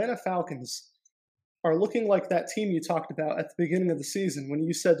 the Atlanta Falcons are looking like that team you talked about at the beginning of the season when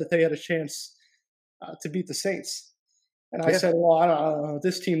you said that they had a chance to beat the Saints. And I said, well, I don't know,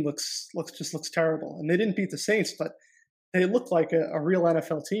 this team looks terrible. And they didn't beat the Saints, but they look like a real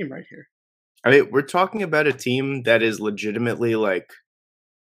NFL team right here. I mean, we're talking about a team that is legitimately like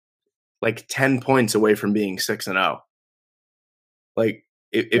 10 points away from being 6-0. Like,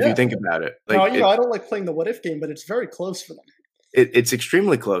 if you Yeah. think about it, Now, like I don't like playing the what if game, but it's very close for them. it's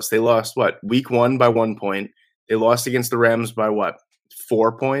extremely close. They lost what? Week 1 by 1 point. They lost against the Rams by what?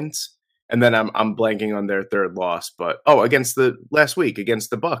 4 points. And then I'm blanking on their third loss, but against the last week against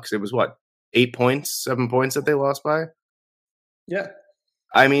the Bucks, it was what? 8 points, 7 points that they lost by? Yeah.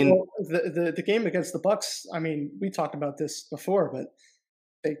 I mean, Well, the game against the Bucks, I mean, we talked about this before, but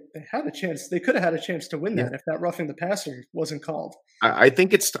they had a chance. They could have had a chance to win yeah. that if that roughing the passer wasn't called. I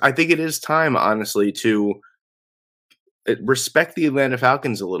think it is time, honestly, to respect the Atlanta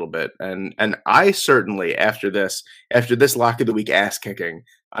Falcons a little bit. And I certainly after this lock of the week ass kicking,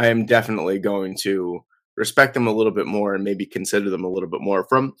 I am definitely going to respect them a little bit more and maybe consider them a little bit more.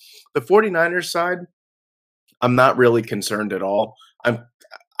 From the 49ers side, I'm not really concerned at all.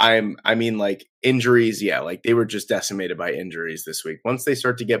 I mean, like, injuries, yeah, like they were just decimated by injuries this week. Once they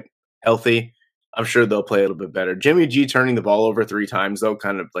start to get healthy, I'm sure they'll play a little bit better. Jimmy G turning the ball over 3 times though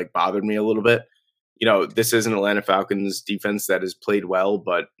kind of like bothered me a little bit. This is an Atlanta Falcons defense that has played well,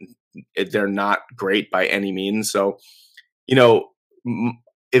 but they're not great by any means. So, you know,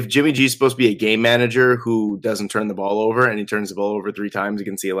 if Jimmy G is supposed to be a game manager who doesn't turn the ball over and he turns the ball over 3 times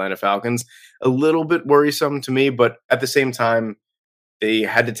against the Atlanta Falcons, a little bit worrisome to me. But at the same time, they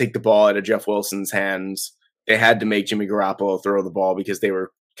had to take the ball out of Jeff Wilson's hands. They had to make Jimmy Garoppolo throw the ball because they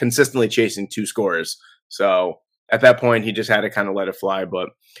were consistently chasing 2 scores. So at that point, he just had to kind of let it fly. But,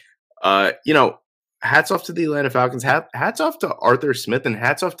 hats off to the Atlanta Falcons. Hats off to Arthur Smith and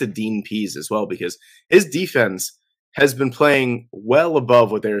hats off to Dean Pease as well, because his defense has been playing well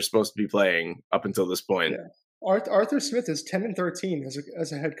above what they were supposed to be playing up until this point. Yeah. Arthur Smith is 10-13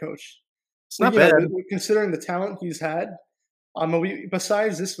 as a head coach. It's not bad. Considering the talent he's had.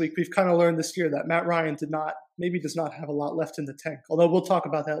 Besides this week, we've kind of learned this year that Matt Ryan does not have a lot left in the tank. Although we'll talk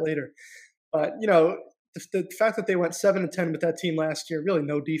about that later. But the fact that they went 7-10 with that team last year, really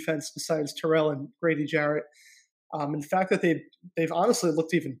no defense besides Terrell and Grady Jarrett. And the fact that they've honestly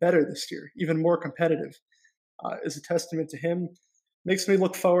looked even better this year, even more competitive, is a testament to him. Makes me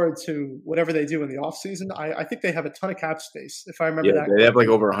look forward to whatever they do in the offseason. I think they have a ton of cap space, if I remember that. They have like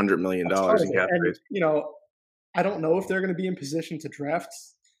over $100 million in cap space. I don't know if they're going to be in position to draft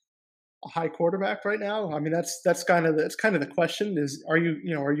a high quarterback right now. I mean, that's kind of the question: is are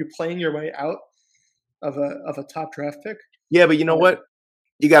you playing your way out of a top draft pick? Yeah, but you know what?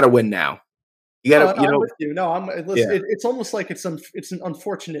 You got to win now. You got to. I'm with you. No, it's almost like it's an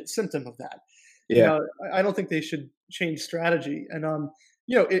unfortunate symptom of that. Yeah. I don't think they should change strategy, and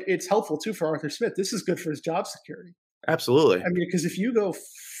it's helpful too for Arthur Smith. This is good for his job security. Absolutely. I mean, because if you go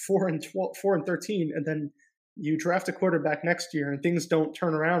 4-13, and then you draft a quarterback next year and things don't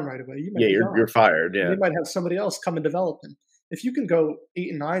turn around right away, you're fired. Yeah, you might have somebody else come and develop him. If you can go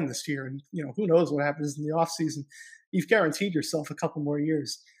 8-9 this year, and who knows what happens in the offseason, you've guaranteed yourself a couple more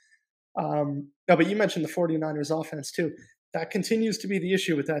years. No, but you mentioned the 49ers offense too. That continues to be the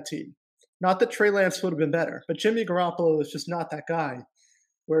issue with that team. Not that Trey Lance would have been better, but Jimmy Garoppolo is just not that guy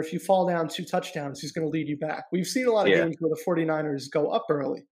where if you fall down 2 touchdowns, he's going to lead you back. We've seen a lot of games where the 49ers go up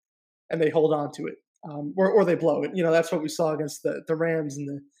early and they hold on to it. Or they blow it. That's what we saw against the Rams in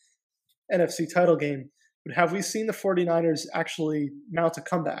the NFC title game. But have we seen the 49ers actually mount a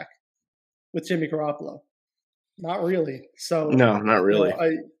comeback with Jimmy Garoppolo? Not really. So no, not really.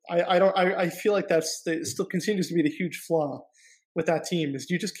 I feel like it still continues to be the huge flaw with that team is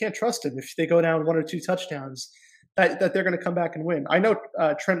you just can't trust them if they go down 1 or 2 touchdowns that they're going to come back and win. I know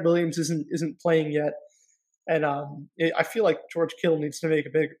Trent Williams isn't playing yet. And I feel like George Kittle needs to make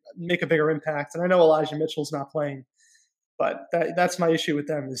a bigger impact. And I know Elijah Mitchell's not playing, but that's my issue with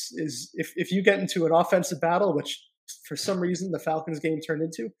them is if you get into an offensive battle, which for some reason the Falcons game turned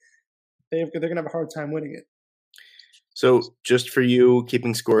into, they're going to have a hard time winning it. So just for you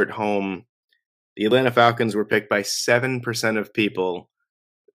keeping score at home, the Atlanta Falcons were picked by 7% of people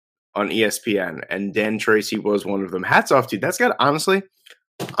on ESPN, and Dan Tracy was one of them. Hats off to you. That's got, honestly,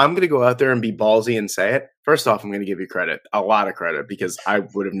 I'm going to go out there and be ballsy and say it. First off, I'm going to give you credit, a lot of credit, because I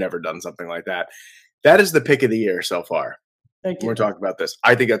would have never done something like that. That is the pick of the year so far. Thank you. We're talking about this.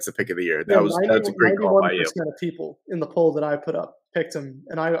 I think that's the pick of the year. That's a great call by you. 91% of people in the poll that I put up picked him,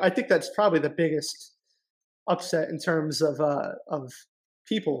 and I think that's probably the biggest upset in terms of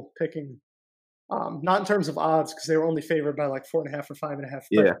people picking. Not in terms of odds, because they were only favored by like 4.5 or 5.5.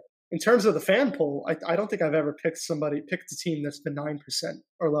 Yeah. In terms of the fan poll, I don't think I've ever picked a team that's been 9%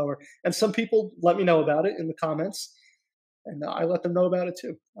 or lower. And some people let me know about it in the comments. And I let them know about it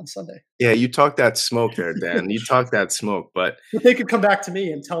too on Sunday. Yeah, you talk that smoke there, Dan. You talk that smoke, but But they could come back to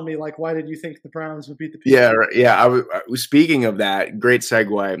me and tell me, like, why did you think the Browns would beat the yeah, Patriots? right, yeah. I was speaking of that. Great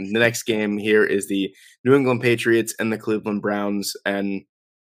segue. The next game here is the New England Patriots and the Cleveland Browns, and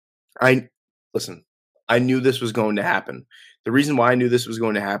I listen. I knew this was going to happen. The reason why I knew this was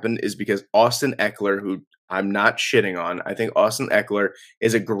going to happen is because Austin Eckler, who I'm not shitting on, I think Austin Eckler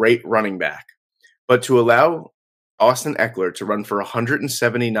is a great running back. But to allow Austin Eckler to run for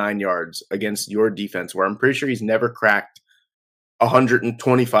 179 yards against your defense, where I'm pretty sure he's never cracked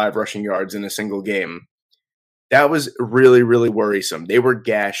 125 rushing yards in a single game, that was really, really worrisome. They were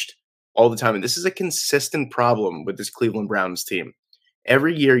gashed all the time. And this is a consistent problem with this Cleveland Browns team.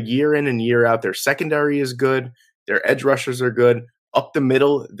 Every year, year in and year out, their secondary is good. Their edge rushers are good. Up the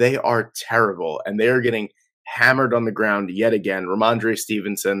middle, they are terrible. And they are getting hammered on the ground yet again. Ramondre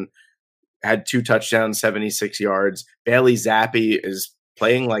Stevenson had 2 touchdowns, 76 yards. Bailey Zappi is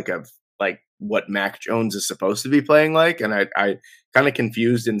playing like what Mac Jones is supposed to be playing like. And I kind of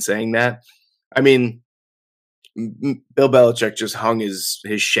confused in saying that. I mean, Bill Belichick just hung his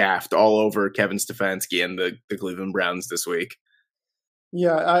shaft all over Kevin Stefanski and the Cleveland Browns this week.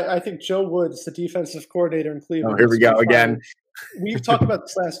 Yeah, I think Joe Woods, the defensive coordinator in Cleveland. Oh, here we go again. We've talked about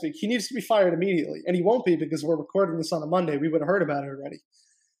this last week. He needs to be fired immediately, and he won't be because we're recording this on a Monday. We would have heard about it already.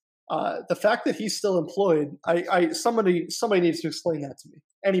 The fact that he's still employed, somebody needs to explain that to me.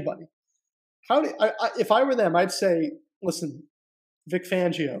 Anybody? If I were them, I'd say, listen, Vic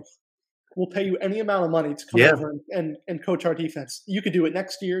Fangio, we'll pay you any amount of money to come over and coach our defense. You could do it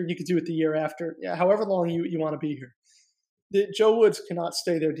next year. You could do it the year after. Yeah, however long you want to be here. Joe Woods cannot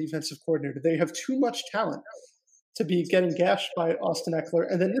stay their defensive coordinator. They have too much talent to be getting gashed by Austin Eckler.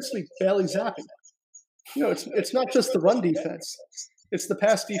 And then this week, Bailey Zappi. You know, it's not just the run defense. It's the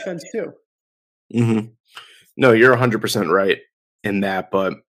pass defense too. Mm-hmm. No, you're 100% right in that.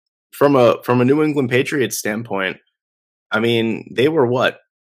 But from a New England Patriots standpoint, I mean, they were what?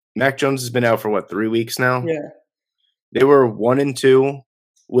 Mac Jones has been out for 3 weeks now? Yeah. They were 1-2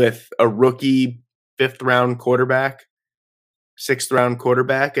 with a rookie 5th round quarterback, 6th round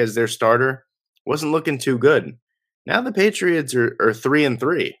quarterback as their starter. Wasn't looking too good. Now the Patriots are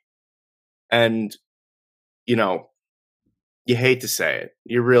 3-3. And, you know, you hate to say it.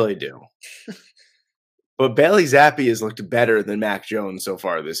 You really do. But Bailey Zappi has looked better than Mac Jones so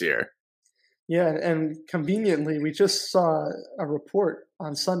far this year. Yeah, and conveniently, we just saw a report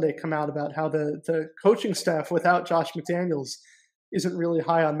on Sunday come out about how the coaching staff without Josh McDaniels isn't really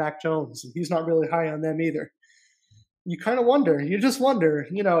high on Mac Jones, and he's not really high on them either. You kind of wonder. You just wonder,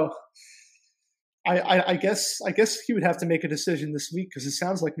 you know. I guess he would have to make a decision this week because it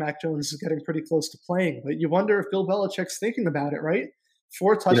sounds like Mac Jones is getting pretty close to playing. But you wonder if Bill Belichick's thinking about it, right?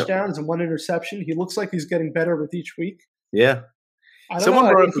 4 touchdowns and 1 interception. He looks like he's getting better with each week. Yeah. I don't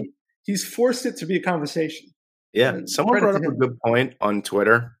know. He's forced it to be a conversation. Yeah. Someone brought up a good point on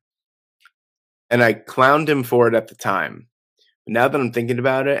Twitter, and I clowned him for it at the time. But now that I'm thinking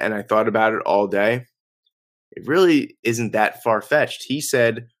about it, and I thought about it all day, it really isn't that far-fetched. He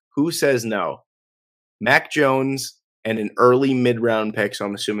said, who says no? Mac Jones and an early mid-round pick, so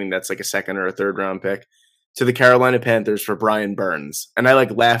I'm assuming that's like a 2nd or a 3rd round pick, to the Carolina Panthers for Brian Burns. And I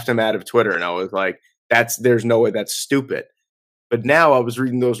laughed him out of Twitter, and I was like, there's no way, that's stupid. But now I was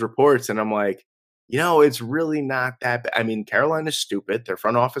reading those reports, and I'm like, you know, it's really not that bad. I mean, Carolina's stupid. Their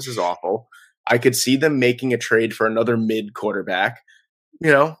front office is awful. I could see them making a trade for another mid quarterback.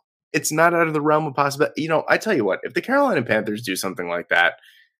 You know, it's not out of the realm of possibility. You know, I tell you what, if the Carolina Panthers do something like that,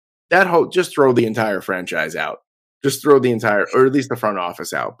 just throw the entire franchise out. Just throw the entire, or at least the front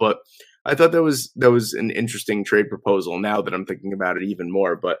office out. But I thought that was an interesting trade proposal now that I'm thinking about it even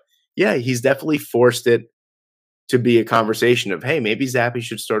more. But yeah, he's definitely forced it to be a conversation of, hey, maybe Zappi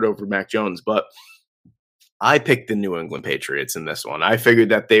should start over Mac Jones. But I picked the New England Patriots in this one. I figured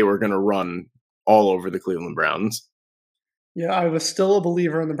that they were going to run all over the Cleveland Browns. Yeah, I was still a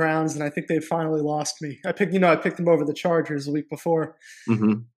believer in the Browns, and I think they finally lost me. I picked them over the Chargers the week before.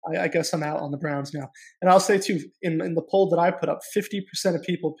 Mm-hmm. I guess I'm out on the Browns now. And I'll say, too, in the poll that I put up, 50% of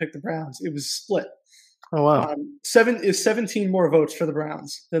people picked the Browns. It was split. Oh, wow. 17 more votes for the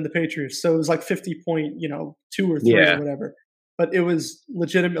Browns than the Patriots. So it was like 50.2 or 3 or whatever. But it was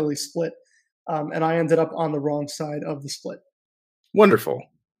legitimately split. And I ended up on the wrong side of the split. Wonderful.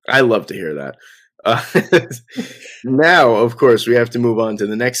 I love to hear that. Now, of course, we have to move on to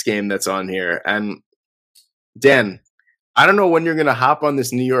the next game that's on here. And Dan, I don't know when you're going to hop on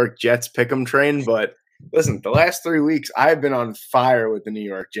this New York Jets pick'em train, but listen, the last 3 weeks I've been on fire with the New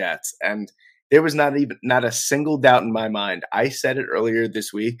York Jets, and there was not a single doubt in my mind. I said it earlier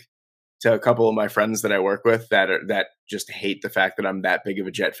this week. to a couple of my friends that I work with that just hate the fact that I'm that big of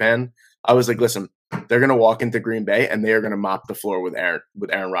a Jet fan. I was like, listen, they're going to walk into Green Bay and they are going to mop the floor with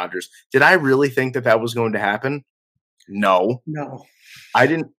Aaron Rodgers. Did I really think that was going to happen? No. I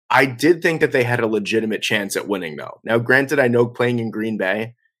didn't. I did think that they had a legitimate chance at winning, though. Now, granted, I know playing in Green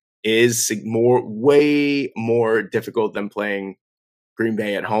Bay is way more difficult than playing Green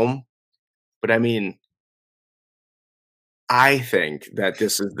Bay at home. But I mean, I think that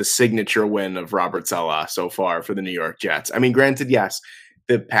this is the signature win of Robert Saleh so far for the New York Jets. I mean, granted, yes,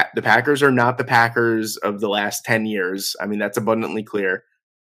 the Packers are not the Packers of the last 10 years. I mean, that's abundantly clear.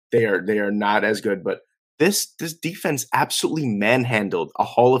 They are not as good, but this defense absolutely manhandled a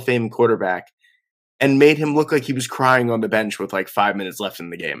Hall of Fame quarterback and made him look like he was crying on the bench with like 5 minutes left in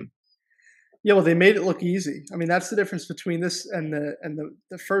the game. Yeah, well, they made it look easy. I mean, that's the difference between this and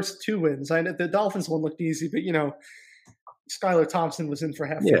the first two wins. I know the Dolphins one looked easy, but Skylar Thompson was in for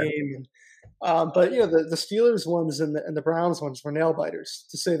half the game, but the Steelers ones and the Browns ones were nail biters,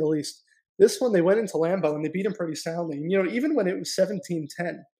 to say the least. This one, they went into Lambeau and they beat him pretty soundly. And, even when it was 17-10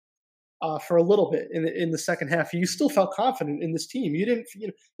 for a little bit in the second half, you still felt confident in this team. You didn't,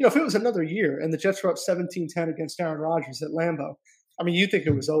 if it was another year and the Jets were up 17-10 against Aaron Rodgers at Lambeau, I mean, you think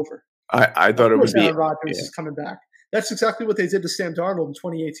it was over. I thought it would be. Aaron Rodgers is coming back. That's exactly what they did to Sam Darnold in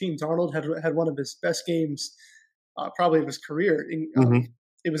 2018. Darnold had one of his best games, probably of his career.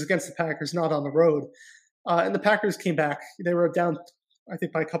 It was against the Packers, not on the road. And the Packers came back. They were down, I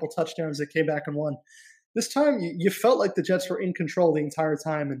think, by a couple touchdowns. They came back and won. This time, you felt like the Jets were in control the entire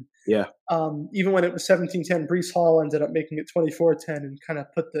time. And even when it was 17-10, Breece Hall ended up making it 24-10 and kind of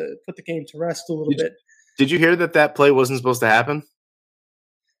put the game to rest a little bit. Did you hear that play wasn't supposed to happen?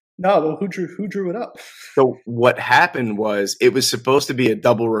 No, well, who drew it up? So what happened was it was supposed to be a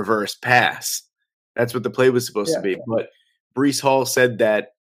double reverse pass. That's what the play was supposed to be. But Breece Hall said that,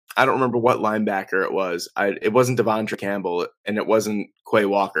 I don't remember what linebacker it was. It wasn't Devondre Campbell and it wasn't Quay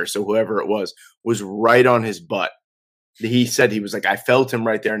Walker. So whoever it was right on his butt. He said he was like, I felt him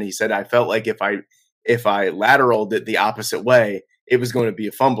right there. And he said, I felt like if I lateraled it the opposite way, it was going to be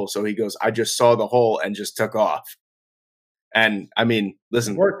a fumble. So he goes, I just saw the hole and just took off. And I mean,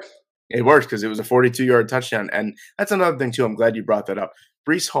 listen, it worked because it was a 42-yard touchdown. And that's another thing too. I'm glad you brought that up.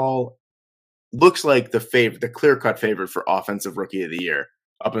 Breece Hall looks like the clear-cut favorite for Offensive Rookie of the Year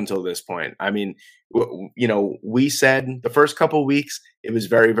up until this point. I mean, we said the first couple weeks it was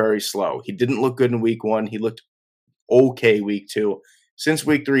very, very slow. He didn't look good in week 1. He looked okay week 2. Since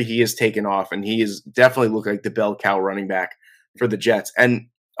week 3, he has taken off, and he has definitely looked like the bell cow running back for the Jets. And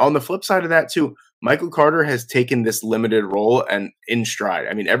on the flip side of that too, Michael Carter has taken this limited role and in stride.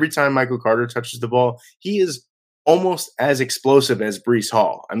 I mean, every time Michael Carter touches the ball, he is almost as explosive as Breece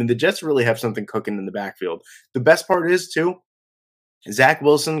Hall. I mean, the Jets really have something cooking in the backfield. The best part is, too, Zach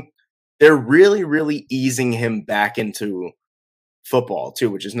Wilson, they're really, really easing him back into football,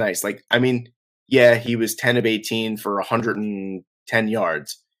 too, which is nice. Like, I mean, yeah, he was 10 of 18 for 110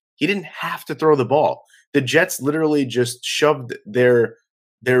 yards. He didn't have to throw the ball. The Jets literally just shoved their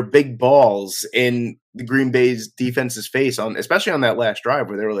big balls in the Green Bay's defense's face, especially on that last drive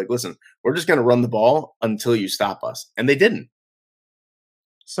where they were like, listen, we're just going to run the ball until you stop us. And they didn't.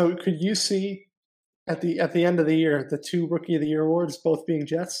 So could you see at the end of the year, the 2 Rookie of the Year awards both being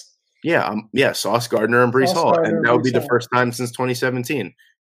Jets? Yeah. Sauce Gardner and Breece Hall. And that would be the first time since 2017.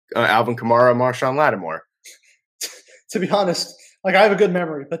 Alvin Kamara, Marshawn Lattimore. To be honest, like, I have a good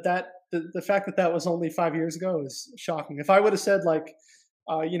memory, but the fact that was only 5 years ago is shocking. If I would have said, like,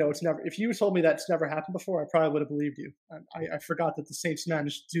 it's never. If you told me that's never happened before, I probably would have believed you. I forgot that the Saints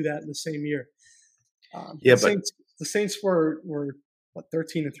managed to do that in the same year. The Saints were what,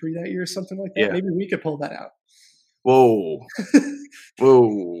 13-3 that year, something like that. Yeah. Maybe we could pull that out. Whoa.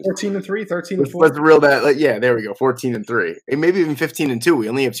 14-3, 13-4. Let's reel that. Yeah, there we go. 14-3, and maybe even 15-2. We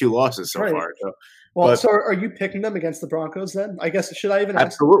only have 2 losses so far. So. Well, so are you picking them against the Broncos then? I guess, should I even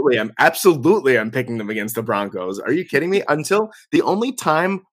ask? Absolutely. I'm picking them against the Broncos. Are you kidding me? Until the only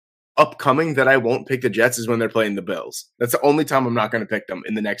time upcoming that I won't pick the Jets is when they're playing the Bills. That's the only time I'm not going to pick them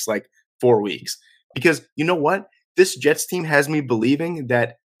in the next 4 weeks. Because you know what? This Jets team has me believing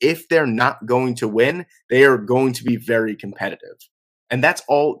that if they're not going to win, they are going to be very competitive. And that's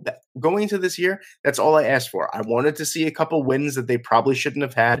all going into this year. That's all I asked for. I wanted to see a couple wins that they probably shouldn't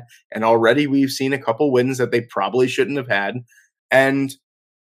have had. And already we've seen a couple wins that they probably shouldn't have had. And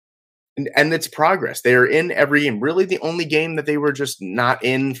it's progress. They are in every game. Really, the only game that they were just not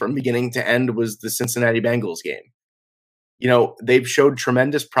in from beginning to end was the Cincinnati Bengals game. They've showed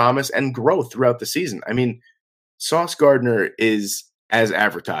tremendous promise and growth throughout the season. I mean, Sauce Gardner is as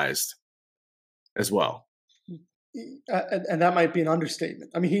advertised as well. and that might be an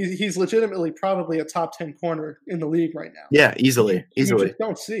understatement. I mean, he's legitimately probably a top 10 corner in the league right now. Yeah, You, easily, you easily. just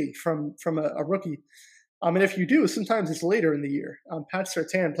don't see from a rookie. And if you do, sometimes it's later in the year. Pat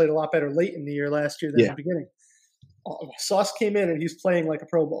Surtain played a lot better late in the year last year than the Yeah. beginning. Sauce came in and he's playing like a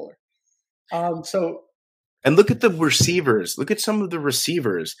Pro Bowler. And look at the receivers. Look at some of the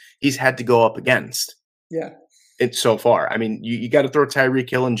receivers he's had to go up against. Yeah. It's so far. I mean, you got to throw Tyreek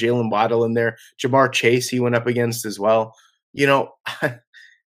Hill and Jalen Waddle in there. Jamar Chase he went up against as well. You know,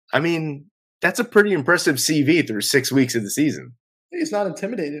 I mean, that's a pretty impressive CV through 6 weeks of the season. He's not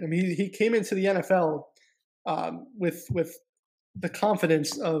intimidated. I mean, he came into the NFL with the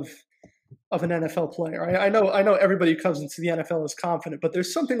confidence of an NFL player. I know everybody who comes into the NFL is confident, but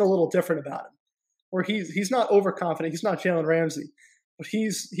there's something a little different about him, where he's not overconfident. He's not Jalen Ramsey, but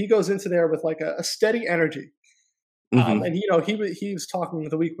he goes into there with like a steady energy. Mm-hmm. And he was talking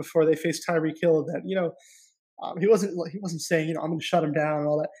the week before they faced Tyreek Hill that he wasn't saying I'm going to shut him down and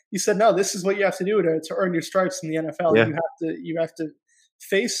all that. He said no, this is what you have to do to earn your stripes in the NFL. Yeah. You have to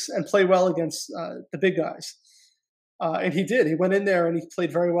face and play well against the big guys. And he did. He went in there and he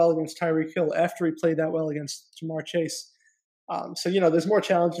played very well against Tyreek Hill after he played that well against Jamar Chase. So there's more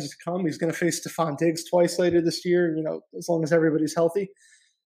challenges to come. He's going to face Stephon Diggs twice later this year. As long as everybody's healthy.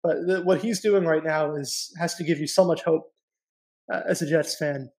 But what he's doing right now has to give you so much hope as a Jets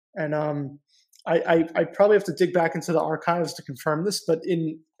fan. And I probably have to dig back into the archives to confirm this. But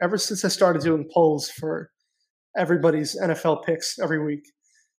ever since I started doing polls for everybody's NFL picks every week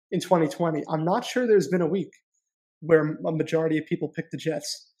in 2020, I'm not sure there's been a week where a majority of people pick the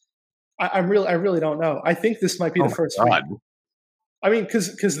Jets. I really don't know. I think this might be the first week. I mean,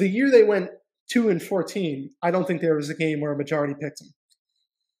 because the year they went 2-14, I don't think there was a game where a majority picked them.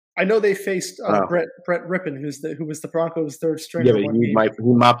 I know they faced Brett Rippon, who was the Broncos' third stringer. Yeah, but he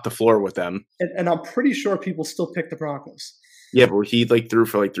mopped the floor with them, and I'm pretty sure people still pick the Broncos. Yeah, but he threw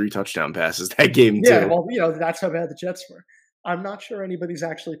for 3 touchdown passes that game too. Yeah, well, that's how bad the Jets were. I'm not sure anybody's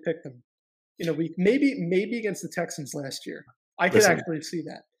actually picked them in a week. Maybe against the Texans last year. I could actually see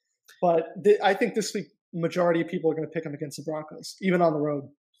that, but I think this week majority of people are going to pick them against the Broncos, even on the road.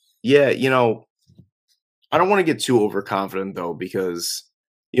 Yeah, I don't want to get too overconfident though, because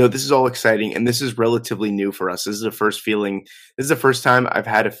this is all exciting and this is relatively new for us. This is the first time I've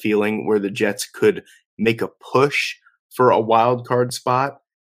had a feeling where the Jets could make a push for a wild card spot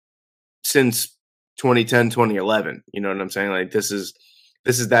since 2010, 2011. You know what I'm saying? Like this is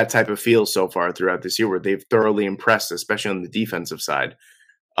that type of feel so far throughout this year where they've thoroughly impressed, especially on the defensive side.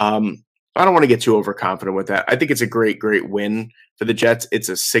 I don't want to get too overconfident with that. I think it's a great, great win for the Jets. It's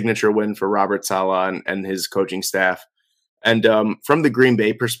a signature win for Robert Saleh and his coaching staff. And from the Green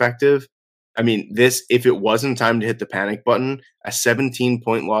Bay perspective, I mean, if it wasn't time to hit the panic button, a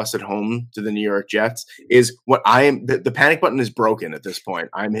 17-point loss at home to the New York Jets is what the panic button is broken at this point.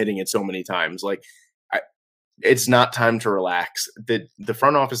 I'm hitting it so many times. It's not time to relax. The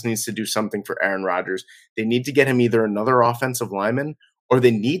front office needs to do something for Aaron Rodgers. They need to get him either another offensive lineman or they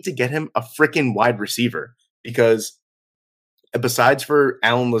need to get him a freaking wide receiver, because besides for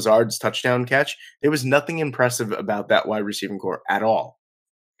Allen Lazard's touchdown catch, there was nothing impressive about that wide receiving core at all.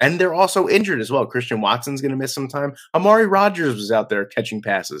 And they're also injured as well. Christian Watson's going to miss some time. Amari Rodgers was out there catching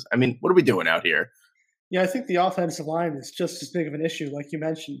passes. I mean, what are we doing out here? Yeah, I think the offensive line is just as big of an issue, like you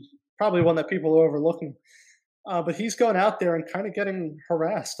mentioned. Probably one that people are overlooking. But he's going out there and kind of getting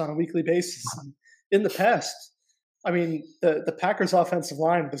harassed on a weekly basis. And in the past, I mean, the Packers' offensive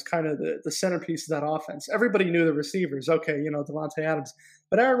line was kind of the centerpiece of that offense. Everybody knew the receivers. Okay, Devontae Adams.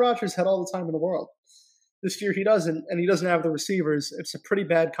 But Aaron Rodgers had all the time in the world. This year he doesn't, and he doesn't have the receivers. It's a pretty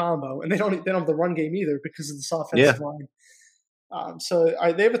bad combo, and they don't have the run game either because of this offensive line. So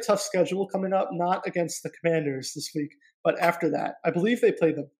they have a tough schedule coming up, not against the Commanders this week, but after that. I believe they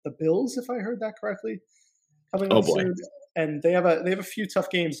play the Bills, if I heard that correctly, coming up soon. And they have a few tough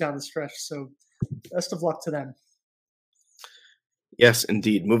games down the stretch, so best of luck to them. Yes,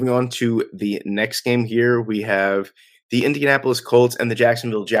 indeed. Moving on to the next game here, we have the Indianapolis Colts and the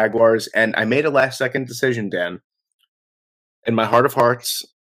Jacksonville Jaguars. And I made a last-second decision, Dan. In my heart of hearts,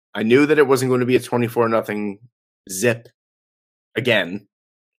 I knew that it wasn't going to be a 24-0 zip again.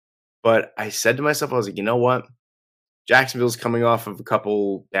 But I said to myself, I was like, you know what? Jacksonville's coming off of a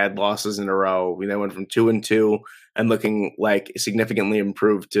couple bad losses in a row. They went from 2-2 and looking like significantly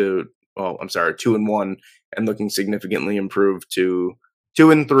improved to 2-1 and looking significantly improved to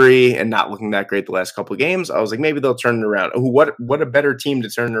 2-3 and not looking that great the last couple of games. I was like, maybe they'll turn it around. What a better team to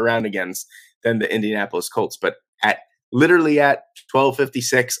turn it around against than the Indianapolis Colts. But at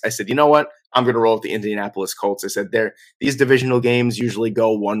 12:56, I said, you know what? I'm going to roll with the Indianapolis Colts. I said, these divisional games usually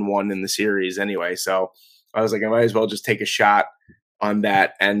go 1-1 in the series anyway. So I was like, I might as well just take a shot on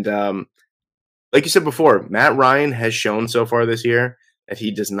that. And like you said before, Matt Ryan has shown so far this year that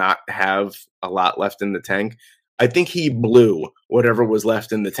he does not have a lot left in the tank. I think he blew whatever was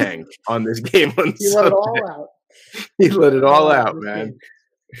left in the tank on this game on He let it all out. He let it all out, man.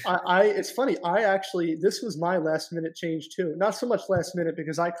 It's funny. This was my last minute change too. Not so much last minute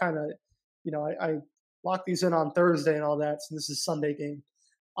because I kind of, I locked these in on Thursday and all that. So this is Sunday game.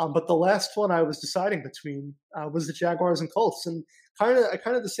 But the last one I was deciding between was the Jaguars and Colts, and kind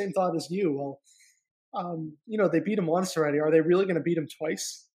of the same thought as you. Well, they beat them once already. Are they really going to beat them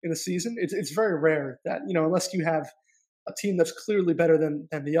twice in a season? It's very rare that unless you have a team that's clearly better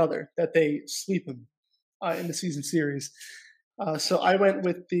than the other, that they sweep them in the season series. So I went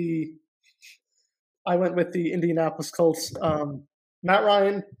with the Indianapolis Colts. Matt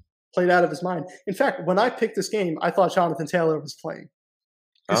Ryan played out of his mind. In fact, when I picked this game, I thought Jonathan Taylor was playing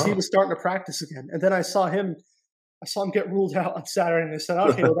because he was starting to practice again. And then I saw him get ruled out on Saturday, and I said,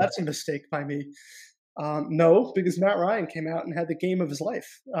 okay, well, that's a mistake by me. No, because Matt Ryan came out and had the game of his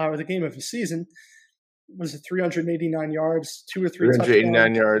life, or the game of his season. Was it 389 yards, 2 or 3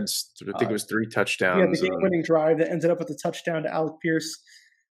 389 yards. I think it was 3 touchdowns. Yeah, the game-winning drive that ended up with a touchdown to Alec Pierce.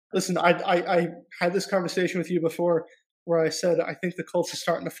 Listen, I had this conversation with you before where I said I think the Colts are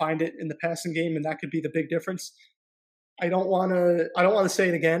starting to find it in the passing game, and that could be the big difference. I don't want to say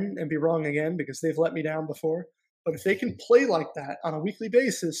it again and be wrong again because they've let me down before. But if they can play like that on a weekly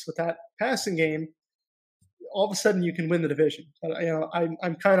basis with that passing game, all of a sudden you can win the division. But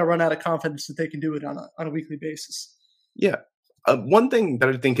I'm kind of run out of confidence that they can do it on a weekly basis. Yeah. One thing that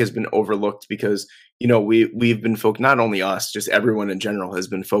I think has been overlooked because, we've been focused, not only us, just everyone in general has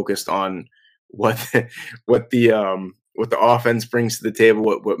been focused on what the offense brings to the table,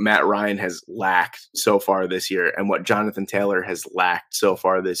 what Matt Ryan has lacked so far this year, and what Jonathan Taylor has lacked so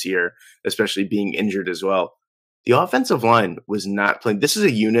far this year, especially being injured as well. The offensive line was not playing. This is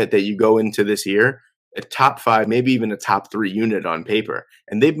a unit that you go into this year, a top 5, maybe even a top 3 unit on paper.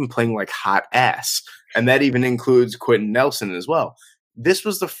 And they've been playing like hot ass. And that even includes Quentin Nelson as well. This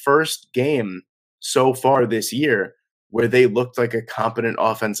was the first game so far this year where they looked like a competent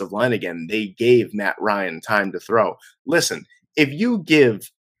offensive line again. They gave Matt Ryan time to throw. Listen, if you give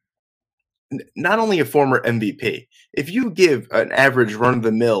not only a former MVP, if you give an average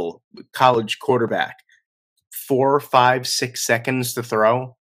run-of-the-mill college quarterback 4, 5, 6 seconds to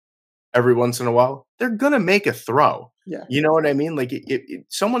throw every once in a while, they're going to make a throw. Yeah. You know what I mean? Like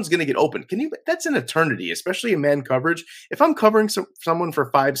someone's going to get open. That's an eternity, especially in man coverage. If I'm covering someone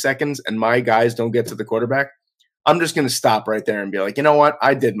for 5 seconds and my guys don't get to the quarterback, I'm just going to stop right there and be like, you know what?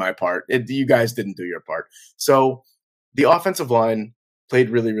 I did my part. You guys didn't do your part. So the offensive line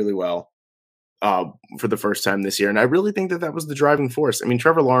played really, really well for the first time this year. And I really think that was the driving force. I mean,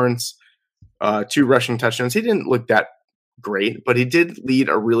 Trevor Lawrence, 2 rushing touchdowns. He didn't look that great, but he did lead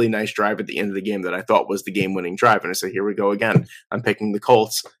a really nice drive at the end of the game that I thought was the game-winning drive. And I said, here we go again. I'm picking the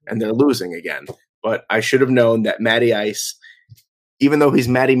Colts, and they're losing again. But I should have known that Matty Ice, even though he's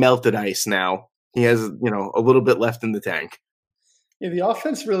Matty Melted Ice now, he has, a little bit left in the tank. Yeah, the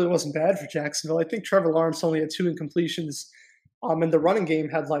offense really wasn't bad for Jacksonville. I think Trevor Lawrence only had 2 incompletions, and the running game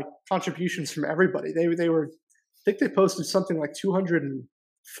had contributions from everybody. I think they posted something like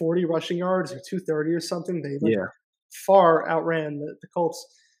 240 rushing yards or 230 or something. They far outran the Colts.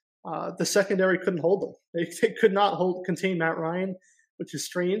 The secondary couldn't hold them. They could not contain Matt Ryan, which is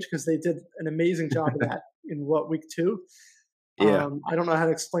strange because they did an amazing job of that in week 2. Yeah. I don't know how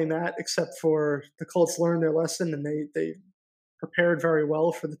to explain that except for the Colts learned their lesson and they prepared very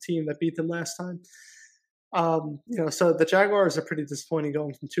well for the team that beat them last time. So the Jaguars are pretty disappointing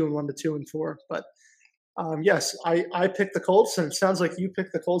going from 2-1 to 2-4. But yes, I picked the Colts, and it sounds like you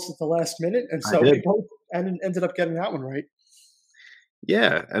picked the Colts at the last minute, and so we both ended up getting that one right.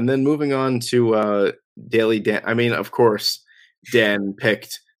 Yeah, and then moving on to Daily Dan. I mean, of course, Dan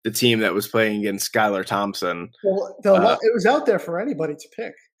picked the team that was playing against Skylar Thompson. Well, it was out there for anybody to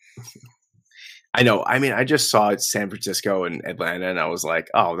pick. I know. I mean, I just saw San Francisco and Atlanta, and I was like,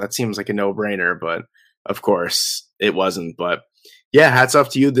 oh, that seems like a no-brainer, but of course it wasn't. But yeah, hats off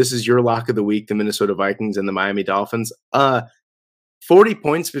to you. This is your lock of the week, the Minnesota Vikings and the Miami Dolphins. 40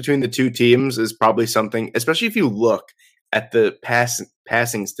 points between the two teams is probably something, especially if you look at the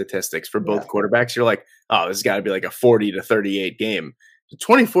passing statistics for both quarterbacks. You're like, oh, this has got to be like a 40-38 game.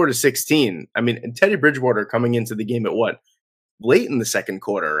 24-16. I mean, and Teddy Bridgewater coming into the game at what? Late in the second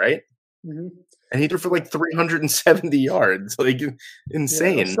quarter, right? Mm-hmm. And he threw for like 370 yards, like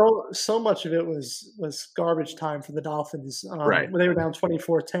insane. Yeah, so much of it was garbage time for the Dolphins. Right. When they were down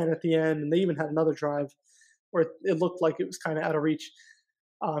 24-10 at the end, and they even had another drive where it looked like it was kind of out of reach.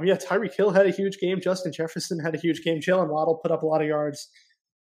 Yeah, Tyreek Hill had a huge game. Justin Jefferson had a huge game. Jalen Waddle put up a lot of yards.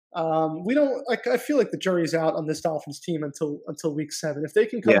 We don't like. I feel like the jury's out on this Dolphins team until week 7. If they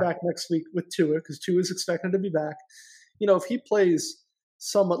can come Yeah. back next week with Tua, because Tua is expected to be back, if he plays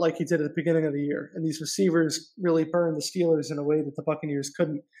somewhat like he did at the beginning of the year, and these receivers really burn the Steelers in a way that the Buccaneers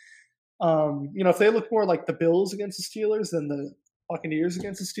couldn't. If they look more like the Bills against the Steelers than the Buccaneers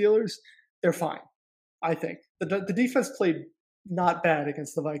against the Steelers, they're fine. I think the defense played not bad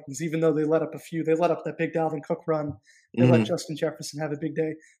against the Vikings, even though they let up a few. They let up that big Dalvin Cook run. They let Justin Jefferson have a big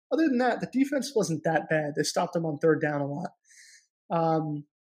day. Other than that, the defense wasn't that bad. They stopped them on third down a lot.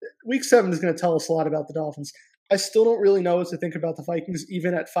 Week 7 is going to tell us a lot about the Dolphins. I still don't really know what to think about the Vikings,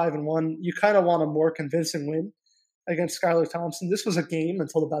 even at 5-1. You kind of want a more convincing win against Skylar Thompson. This was a game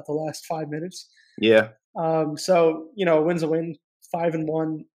until about the last 5 minutes. Yeah. So, a win's a win,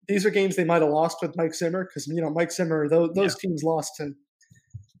 5-1. These are games they might have lost with Mike Zimmer because, Mike Zimmer, those teams lost to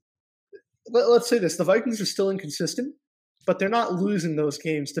 – let's say this. The Vikings are still inconsistent, but they're not losing those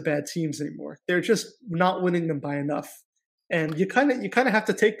games to bad teams anymore. They're just not winning them by enough. And you kind of have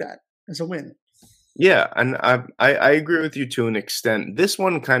to take that as a win. Yeah, and I agree with you to an extent. This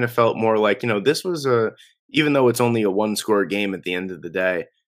one kind of felt more like, this was even though it's only a 1-score game at the end of the day,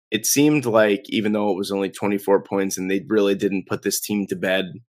 it seemed like even though it was only 24 points and they really didn't put this team to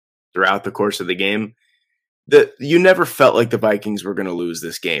bed throughout the course of the game, that you never felt like the Vikings were going to lose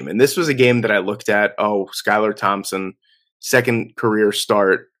this game. And this was a game that I looked at, Skylar Thompson, second career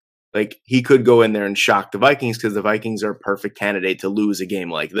start, like he could go in there and shock the Vikings because the Vikings are a perfect candidate to lose a game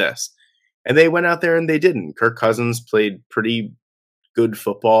like this. And they went out there and they didn't. Kirk Cousins played pretty good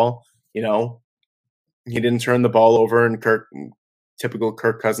football. He didn't turn the ball over in typical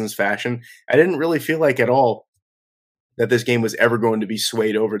Kirk Cousins fashion. I didn't really feel like at all that this game was ever going to be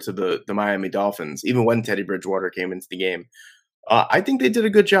swayed over to the Miami Dolphins, even when Teddy Bridgewater came into the game. I think they did a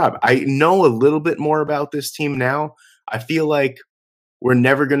good job. I know a little bit more about this team now. I feel like we're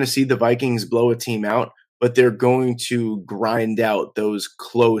never going to see the Vikings blow a team out, but they're going to grind out those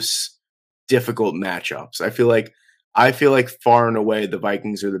close, difficult matchups. I feel like far and away the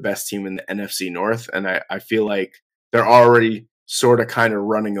Vikings are the best team in the NFC North, and I feel like they're already sort of kind of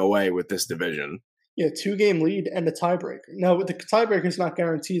running away with this division. Yeah, 2-game lead and a tiebreaker. Now, the tiebreaker is not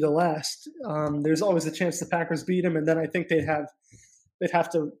guaranteed to last. There's always a chance the Packers beat them, and then I think they'd have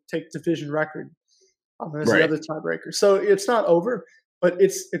to take division record as the other tiebreaker. So it's not over, but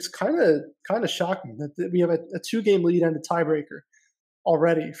it's kind of shocking that we have a 2-game lead and a tiebreaker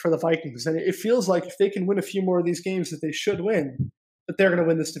already for the Vikings, and it feels like if they can win a few more of these games that they should win, that they're going to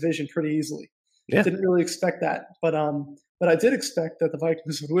win this division pretty easily. Yeah. Didn't really expect that, but I did expect that the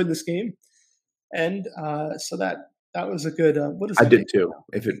Vikings would win this game. And so that was a good. What is? I did too.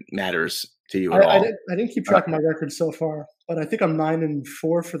 If it matters to you at all, I didn't keep track of my record so far, but I think I'm 9-4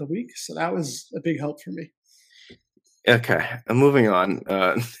 for the week, so that was a big help for me. Okay, I'm moving on.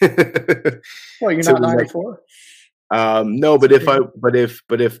 Oh, you're not 9-4? No, but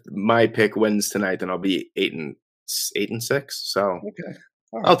if my pick wins tonight, then I'll be 8-6. So okay.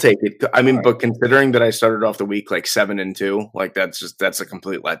 Right. I'll take it. I mean, but considering that I started off the week like 7-2, like that's a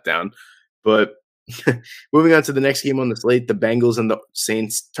complete letdown. But moving on to the next game on the slate, the Bengals and the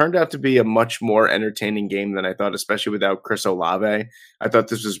Saints turned out to be a much more entertaining game than I thought, especially without Chris Olave. I thought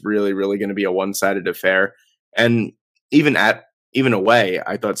this was really, really going to be a one-sided affair. And even away,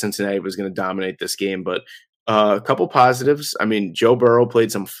 I thought Cincinnati was going to dominate this game. But a couple positives. I mean, Joe Burrow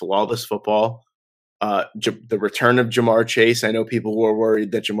played some flawless football. The return of Jamar Chase. I know people were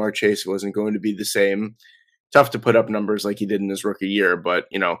worried that Jamar Chase wasn't going to be the same. Tough to put up numbers like he did in his rookie year, but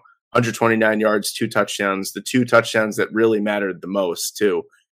 129 yards, 2 touchdowns, the 2 touchdowns that really mattered the most too,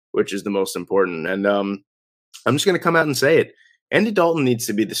 which is the most important. And I'm just going to come out and say it. Andy Dalton needs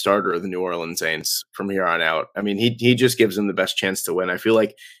to be the starter of the New Orleans Saints from here on out. I mean, he just gives them the best chance to win. I feel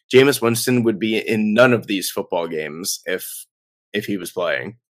like Jameis Winston would be in none of these football games if he was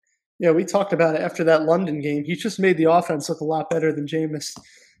playing. Yeah, we talked about it after that London game. He just made the offense look a lot better than Jameis,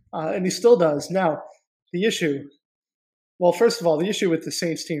 and he still does. Now, the issue – well, first of all, the issue with the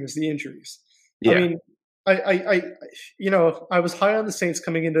Saints team is the injuries. Yeah. I mean, I was high on the Saints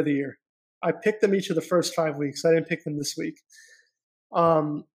coming into the year. I picked them each of the first 5 weeks. I didn't pick them this week.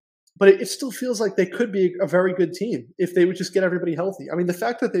 But it still feels like they could be a very good team if they would just get everybody healthy. I mean, the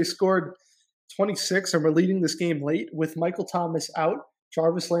fact that they scored 26 and were leading this game late with Michael Thomas out,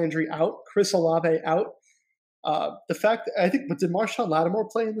 Jarvis Landry out, Chris Olave out. The fact that did Marshawn Lattimore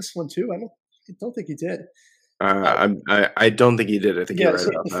play in this one too? I don't think he did. I don't think he did. I think you're right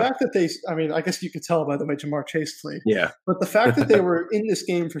about the fact that I guess you could tell by the way Jamar Chase played. Yeah. But the fact that they were in this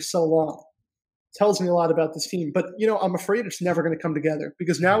game for so long, tells me a lot about this team. But, I'm afraid it's never going to come together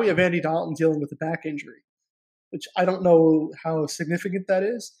because now we have Andy Dalton dealing with a back injury, which I don't know how significant that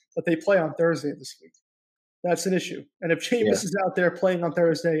is, but they play on Thursday this week. That's an issue. And if Jameis is out there playing on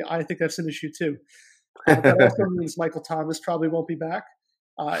Thursday, I think that's an issue too. That also means Michael Thomas probably won't be back.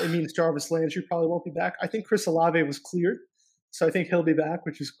 It means Jarvis Landry probably won't be back. I think Chris Olave was cleared, so I think he'll be back,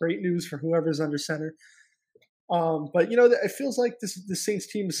 which is great news for whoever's under center. But, it feels like the Saints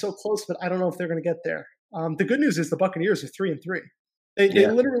team is so close, but I don't know if they're going to get there. The good news is the Buccaneers are 3-3. They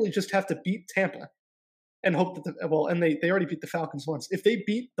literally just have to beat Tampa and hope that and they already beat the Falcons once. If they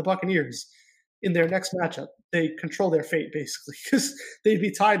beat the Buccaneers in their next matchup, they control their fate basically because they'd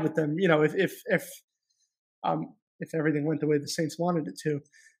be tied with them. If everything went the way the Saints wanted it to.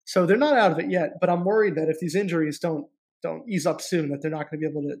 So they're not out of it yet, but I'm worried that if these injuries don't ease up soon, that they're not going to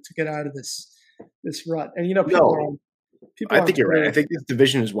be able to get out of this rut. And people I think you're right. I think this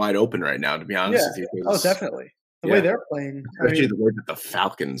division is wide open right now, to be honest with you. Oh, definitely. The way they're playing, especially the way that the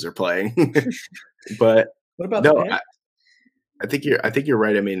Falcons are playing. But what about the Panthers? I think you're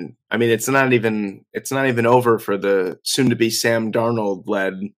right. I mean, it's not even over for the soon-to-be Sam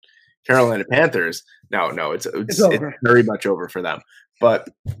Darnold-led Carolina Panthers. No, it's very much over for them. But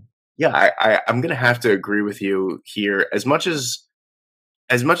yeah, I'm gonna have to agree with you here. As much as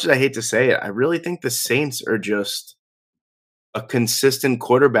I hate to say it, I really think the Saints are just a consistent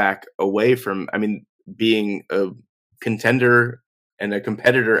quarterback away from, being a contender and a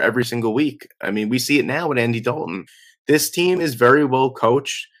competitor every single week. We see it now with Andy Dalton. This team is very well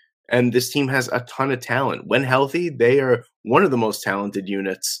coached, and this team has a ton of talent. When healthy, they are one of the most talented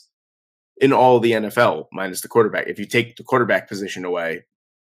units in all the NFL, minus the quarterback. If you take the quarterback position away,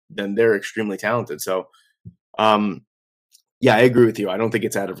 then they're extremely talented. So, I agree with you. I don't think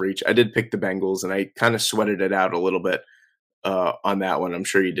it's out of reach. I did pick the Bengals, and I kind of sweated it out a little bit on that one. I'm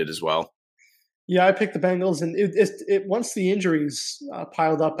sure you did as well. Yeah, I picked the Bengals, and it once the injuries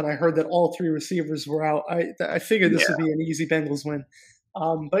piled up, and I heard that all three receivers were out, I figured this would be an easy Bengals win.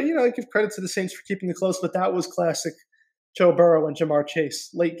 But I give credit to the Saints for keeping it close. But that was classic Joe Burrow and Jamar Chase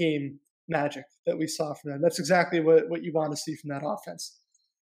late game magic that we saw from them. That's exactly what you want to see from that offense.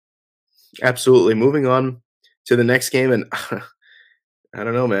 Absolutely. Moving on to the next game, and I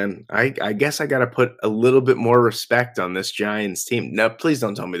don't know, man. I guess I got to put a little bit more respect on this Giants team. Now, please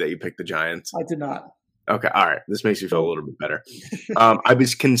don't tell me that you picked the Giants. I did not. Okay, all right. This makes me feel a little bit better. I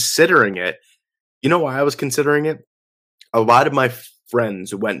was considering it. You know why I was considering it? A lot of my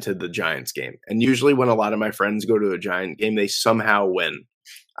friends went to the Giants game, and usually when a lot of my friends go to a Giant game, they somehow win.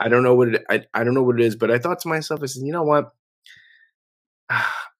 I don't know what it is, but I thought to myself, I said, you know what?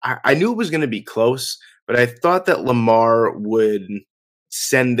 I knew it was going to be close, but I thought that Lamar would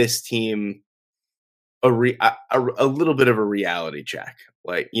send this team a little bit of a reality check.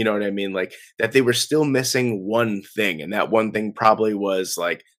 Like, you know what I mean? Like that they were still missing one thing, and that one thing probably was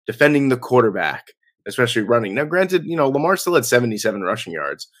like defending the quarterback, especially running. Now, granted, Lamar still had 77 rushing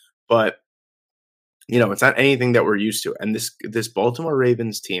yards, but it's not anything that we're used to. And this Baltimore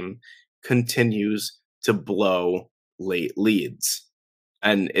Ravens team continues to blow late leads.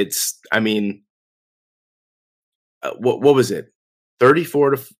 And it's, what was it?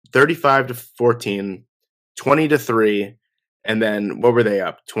 35 to 14, 20 to 3, and then what were they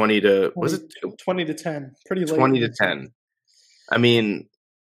up? 20 to 10. Pretty late. 20 to 10.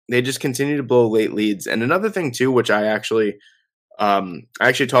 They just continue to blow late leads. And another thing too, which I actually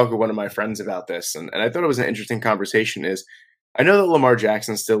talked with one of my friends about this, and I thought it was an interesting conversation, is I know that Lamar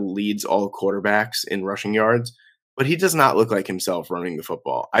Jackson still leads all quarterbacks in rushing yards, but he does not look like himself running the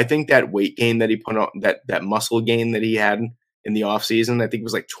football. I think that weight gain that he put on, that muscle gain that he had in the offseason, I think it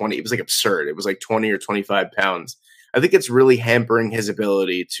was like 20. It was like absurd. It was like 20 or 25 pounds. I think it's really hampering his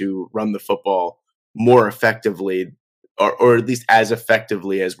ability to run the football more effectively, or at least as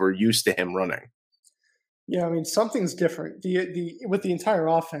effectively as we're used to him running. Yeah, something's different. With the entire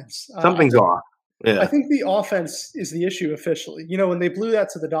offense, something's off. Yeah, I think the offense is the issue officially. When they blew that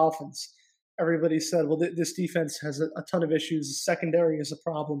to the Dolphins, everybody said, "Well, this defense has a ton of issues. The secondary is a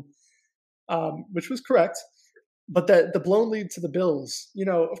problem," which was correct. But the blown lead to the Bills,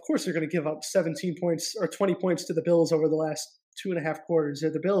 of course they're going to give up 17 points or 20 points to the Bills over the last 2.5 quarters.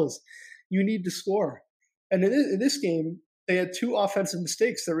 They're the Bills. You need to score. And in this game, they had two offensive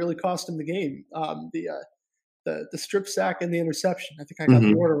mistakes that really cost them the game. The strip sack and the interception. I think I got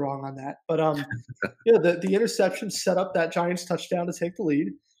the order wrong on that. But the interception set up that Giants touchdown to take the lead.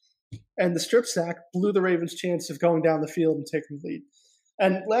 And the strip sack blew the Ravens' chance of going down the field and taking the lead.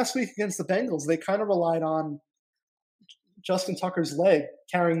 And last week against the Bengals, they kind of relied on Justin Tucker's leg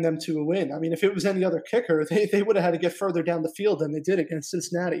carrying them to a win. If it was any other kicker, they would have had to get further down the field than they did against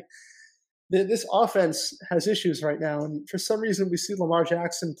Cincinnati. this offense has issues right now, and for some reason we see Lamar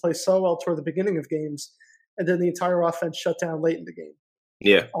Jackson play so well toward the beginning of games, and then the entire offense shut down late in the game.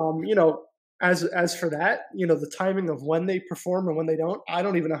 Yeah. As for that, the timing of when they perform and when they don't, I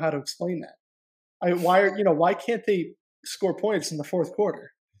don't even know how to explain that. Why can't they score points in the fourth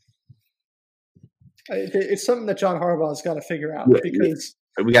quarter? It's something that John Harbaugh's got to figure out, because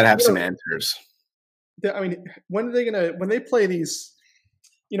we got to have some answers. When are they when they play these?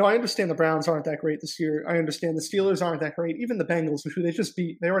 I understand the Browns aren't that great this year. I understand the Steelers aren't that great. Even the Bengals, who they just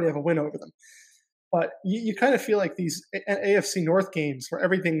beat, they already have a win over them. But you kind of feel like these AFC North games where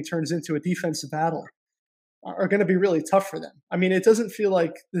everything turns into a defensive battle are going to be really tough for them. I mean, it doesn't feel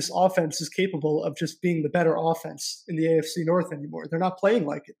like this offense is capable of just being the better offense in the AFC North anymore. They're not playing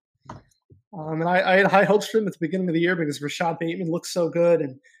like it. And I had high hopes for them at the beginning of the year because Rashad Bateman looks so good,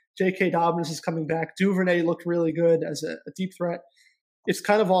 and J.K. Dobbins is coming back. Duvernay looked really good as a deep threat. It's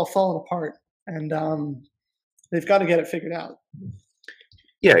kind of all fallen apart, and they've got to get it figured out.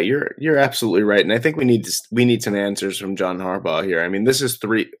 Yeah, you're absolutely right, and I think we need some answers from John Harbaugh here. I mean, this is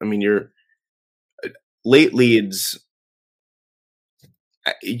your late leads.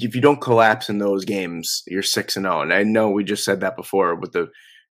 If you don't collapse in those games, you're 6-0. And I know we just said that before with the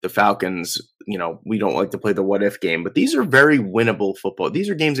Falcons. We don't like to play the what if game, but these are very winnable football. These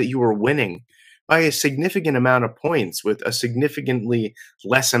are games that you are winning by a significant amount of points with a significantly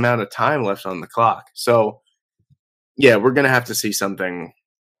less amount of time left on the clock. So, yeah, we're going to have to see something.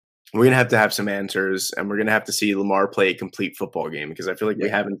 We're going to have some answers, and we're going to have to see Lamar play a complete football game, because I feel like we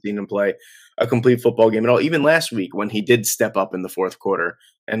haven't seen him play a complete football game at all. Even last week when he did step up in the fourth quarter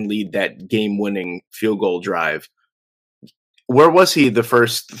and lead that game-winning field goal drive, where was he the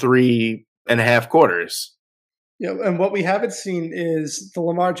first 3.5 quarters? And what we haven't seen is the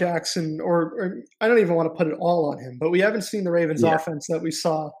Lamar Jackson, or I don't even want to put it all on him, but we haven't seen the Ravens offense that we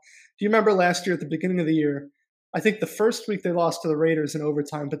saw. Do you remember last year at the beginning of the year? I think the first week they lost to the Raiders in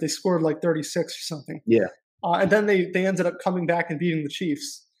overtime, but they scored like 36 or something. Yeah. And then they ended up coming back and beating the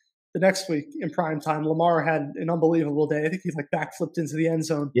Chiefs. The next week in prime time, Lamar had an unbelievable day. I think he backflipped into the end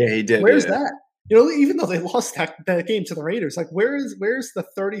zone. Yeah, he did. Where's that? Even though they lost that game to the Raiders, where's the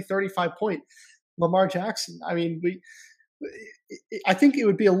 30, 35 point Lamar Jackson? I mean, I think it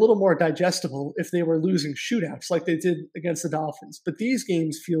would be a little more digestible if they were losing shootouts like they did against the Dolphins. But these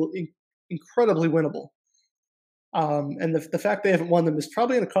games feel incredibly winnable. And the fact they haven't won them is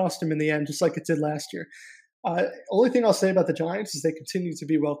probably going to cost them in the end, just like it did last year. Only thing I'll say about the Giants is they continue to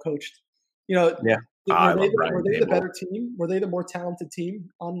be well coached. Were they the better team? Were they the more talented team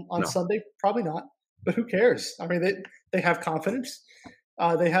on Sunday? Probably not. But who cares? I mean, they have confidence.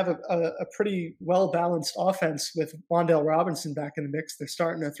 They have a pretty well-balanced offense with Wan'Dale Robinson back in the mix. They're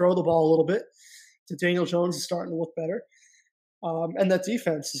starting to throw the ball a little bit. Daniel Jones is starting to look better. And that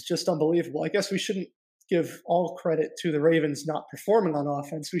defense is just unbelievable. I guess we shouldn't give all credit to the Ravens not performing on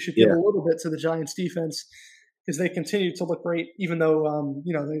offense. We should give a little bit to the Giants defense, because they continue to look great, even though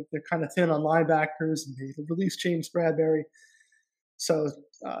they're kind of thin on linebackers, and they released James Bradbury. So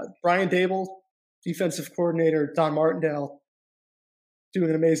Brian Dable, defensive coordinator, Don Martindale,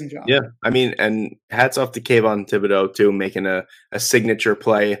 doing an amazing job. Yeah, I mean, and hats off to Kayvon Thibodeau too, making a signature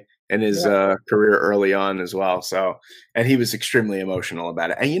play in his career early on as well. So, and he was extremely emotional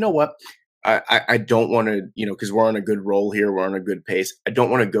about it. And you know what? I don't want to, because we're on a good roll here, we're on a good pace. I don't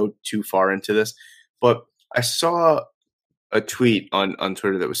want to go too far into this, but I saw a tweet on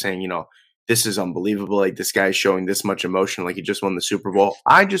Twitter that was saying, this is unbelievable. Like, this guy's showing this much emotion, like he just won the Super Bowl.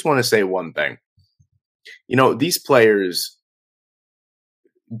 I just want to say one thing. These players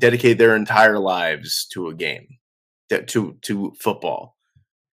dedicate their entire lives to a game, to football.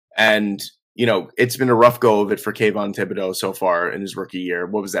 And it's been a rough go of it for Kayvon Thibodeau so far in his rookie year.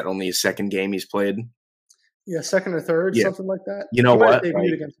 What was that? Only his second game he's played? Yeah, second or third, something like that. You know what?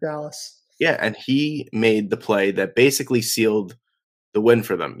 Debuted against Dallas. Yeah, and he made the play that basically sealed the win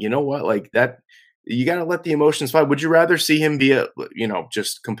for them. You know what? Like that, you got to let the emotions fly. Would you rather see him be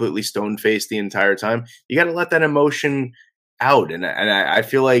just completely stone-faced the entire time? You got to let that emotion out. And I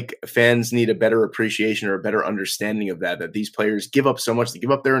feel like fans need a better appreciation or a better understanding of that these players give up so much. They give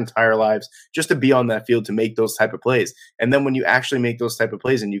up their entire lives just to be on that field, to make those type of plays. And then when you actually make those type of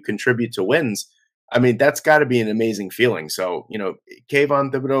plays and you contribute to wins, I mean, that's got to be an amazing feeling. So,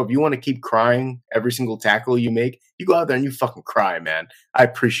 Kayvon Thibodeau, if you want to keep crying every single tackle you make, you go out there and you fucking cry, man. I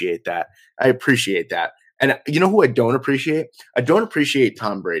appreciate that. And you know who I don't appreciate? I don't appreciate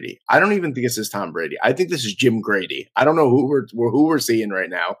Tom Brady. I don't even think this is Tom Brady. I think this is Jim Grady. I don't know who we're seeing right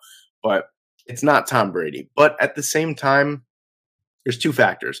now, but it's not Tom Brady. But at the same time, there's two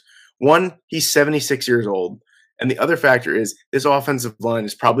factors. One, he's 76 years old, And the other factor is this offensive line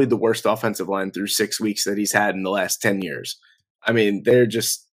is probably the worst offensive line through 6 weeks that he's had in the last 10 years. I mean, they're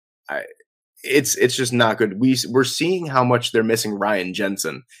just it's just not good. We're seeing how much they're missing Ryan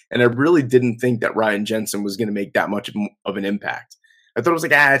Jensen, and I really didn't think that Ryan Jensen was going to make that much of an impact. I thought it was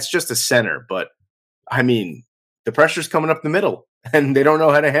like, it's just a center, but I mean, the pressure's coming up the middle, and they don't know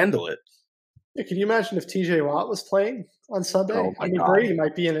how to handle it. Yeah, can you imagine if TJ Watt was playing on Sunday? Oh my God. Brady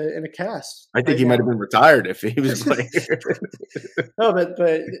might be in a cast. I think he might have been retired if he was playing. No,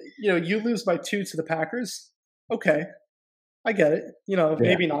 but you lose by 2 to the Packers. Okay, I get it.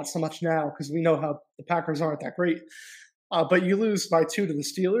 Maybe not so much now because we know how the Packers aren't that great. But you lose by 2 to the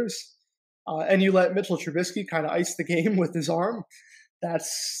Steelers, and you let Mitchell Trubisky kind of ice the game with his arm.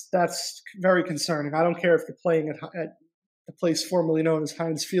 That's very concerning. I don't care if you're playing at the place formerly known as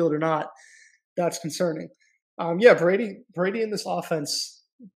Heinz Field or not. That's concerning. Brady and this offense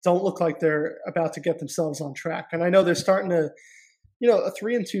don't look like they're about to get themselves on track. And I know they're starting to, a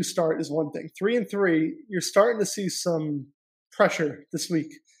 3-2 start is one thing. 3-3, you're starting to see some pressure this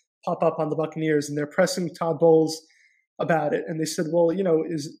week pop up on the Buccaneers, and they're pressing Todd Bowles about it. And they said, well,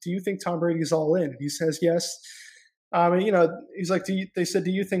 do you think Tom Brady's all in? And he says yes. He's like, they said,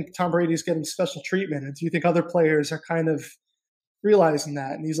 do you think Tom Brady's getting special treatment? And do you think other players are kind of realizing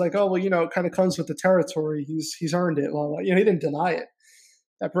that? And he's like, oh, well, it kind of comes with the territory. He's earned it. Well, he didn't deny it,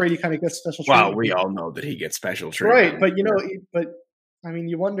 that Brady kind of gets special treatment. Well, we all know that he gets special treatment. Right. But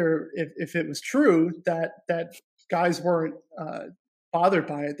you wonder if it was true that guys weren't bothered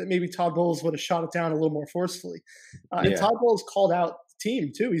by it, that maybe Todd Bowles would have shot it down a little more forcefully. And Todd Bowles called out the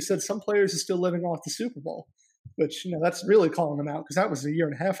team too. He said some players are still living off the Super Bowl, which, that's really calling them out because that was a year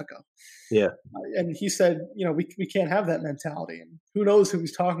and a half ago. Yeah. And he said, we can't have that mentality. And who knows who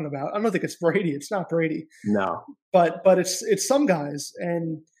he's talking about? I don't think it's Brady. It's not Brady. No. But it's some guys.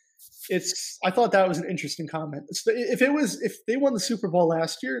 And I thought that was an interesting comment. If they won the Super Bowl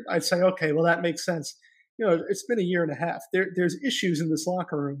last year, I'd say, okay, well, that makes sense. It's been a year and a half. There's issues in this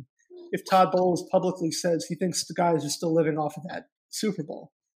locker room. If Todd Bowles publicly says he thinks the guys are still living off of that Super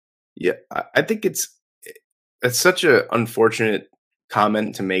Bowl. Yeah, I think it's such an unfortunate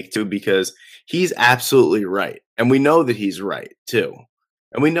comment to make too, because he's absolutely right. And we know that he's right too.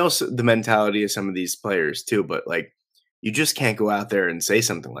 And we know the mentality of some of these players too, but like, you just can't go out there and say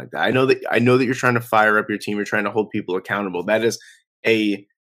something like that. I know that you're trying to fire up your team. You're trying to hold people accountable. That is a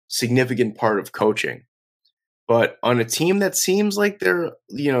significant part of coaching. But on a team that seems like they're,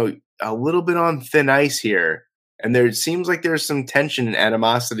 a little bit on thin ice here, and there seems like there's some tension and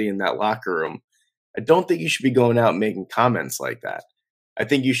animosity in that locker room, I don't think you should be going out and making comments like that. I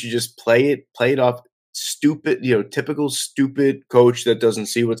think you should just play it off stupid, typical stupid coach that doesn't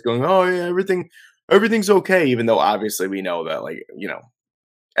see what's going on. Oh yeah, everything's okay, even though obviously we know that, like,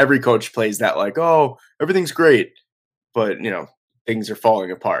 every coach plays that like, oh, everything's great, but things are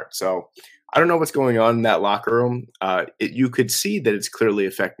falling apart. So I don't know what's going on in that locker room. You could see that it's clearly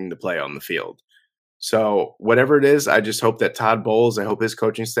affecting the play on the field. So whatever it is, I just hope that Todd Bowles, I hope his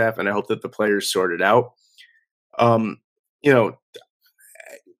coaching staff, and I hope that the players sort it out.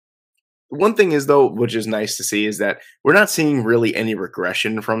 One thing is, though, which is nice to see, is that we're not seeing really any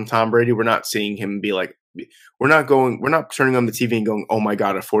regression from Tom Brady. We're not seeing him be like, we're not turning on the TV and going, oh my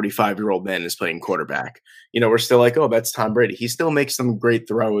God, a 45-year-old man is playing quarterback. We're still like, oh, that's Tom Brady. He still makes some great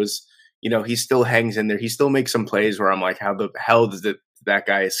throws. He still hangs in there. He still makes some plays where I'm like, how the hell does that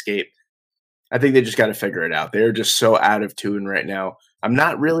guy escape? I think they just got to figure it out. They're just so out of tune right now. I'm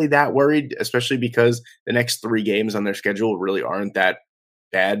not really that worried, especially because the next 3 games on their schedule really aren't that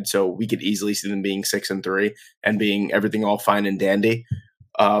bad. So we could easily see them being 6-3 and being everything all fine and dandy.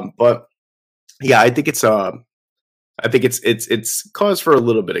 But yeah, I think it's cause for a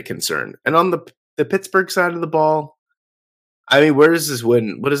little bit of concern. And on the Pittsburgh side of the ball, I mean, what does this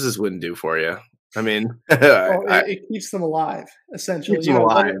win do for you? I mean, it keeps them alive, essentially. Keeps them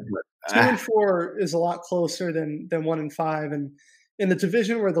alive. 2-4 is a lot closer than 1-5, and in the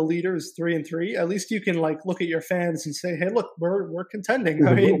division where the leader is 3-3, at least you can look at your fans and say, "Hey, look, we're contending."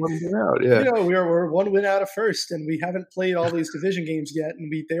 I mean, we're 1 win out of first, and we haven't played all these division games yet,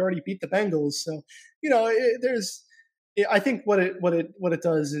 and they already beat the Bengals. So, I think what it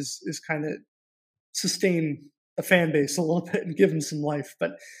does is kind of sustain the fan base a little bit and give them some life,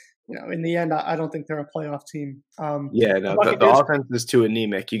 but. In the end, I don't think they're a playoff team. The offense is too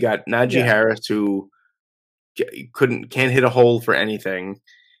anemic. You got Najee Harris, who can't hit a hole for anything,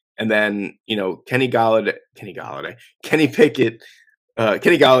 and then Kenny Galladay, Kenny Pickett,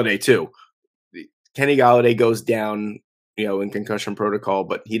 Kenny Galladay too. Kenny Galladay goes down, in concussion protocol,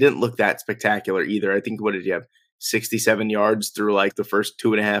 but he didn't look that spectacular either. I think, what did you have? 67 yards through like the first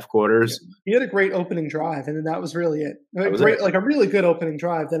 2.5 quarters. Yeah. He had a great opening drive, and then that was really it. Like a really good opening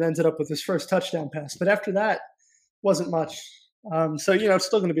drive that ended up with his first touchdown pass. But after that, wasn't much. So it's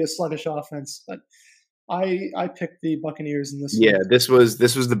still going to be a sluggish offense. But I picked the Buccaneers in this. Yeah, one. This was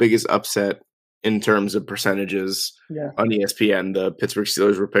the biggest upset in terms of percentages on ESPN. The Pittsburgh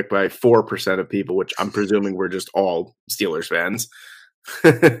Steelers were picked by 4% of people, which I'm presuming were just all Steelers fans.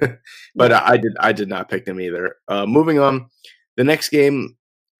 But I did not pick them either. Moving on, the next game,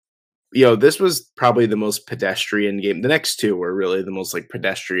 this was probably the most pedestrian game. The next two were really the most like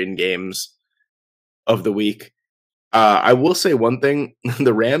pedestrian games of the week. I will say one thing: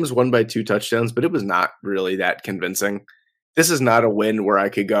 the Rams won by 2 touchdowns, but it was not really that convincing. This is not a win where I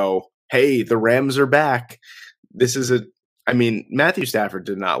could go, "Hey, the Rams are back." Matthew Stafford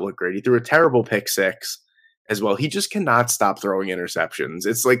did not look great. He threw a terrible pick 6 as well. He just cannot stop throwing interceptions.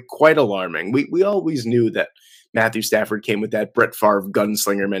 It's like quite alarming. We always knew that Matthew Stafford came with that Brett Favre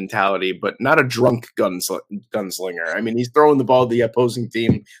gunslinger mentality, but not a drunk gunslinger. He's throwing the ball to the opposing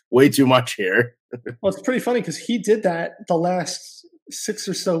team way too much here. Well, it's pretty funny because he did that the last 6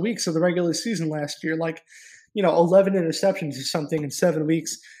 or so weeks of the regular season last year, 11 interceptions or something in 7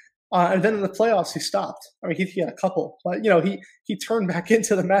 weeks. And then in the playoffs, he stopped. He had a couple, but he turned back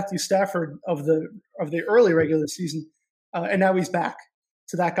into the Matthew Stafford of the early regular season, and now he's back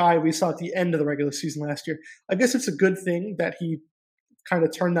to that guy we saw at the end of the regular season last year. I guess it's a good thing that he kind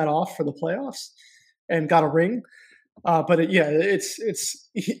of turned that off for the playoffs and got a ring. But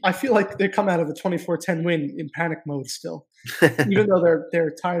I feel like they come out of the 24-10 win in panic mode still, even though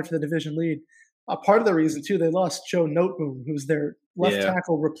they're tied for the division lead. Part of the reason too, they lost Joe Noteboom, who's their left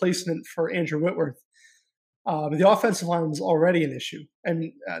tackle replacement for Andrew Whitworth. The offensive line was already an issue,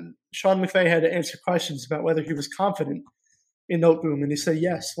 and Sean McVay had to answer questions about whether he was confident in Noteboom, and he said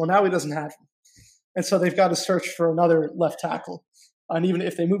yes. Well, now he doesn't have him, and so they've got to search for another left tackle. And even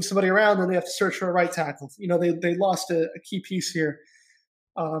if they move somebody around, then they have to search for a right tackle. They lost a key piece here,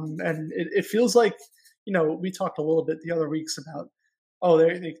 and it feels like we talked a little bit the other weeks about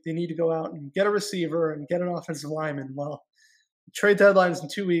they need to go out and get a receiver and get an offensive lineman. Well, trade deadline's in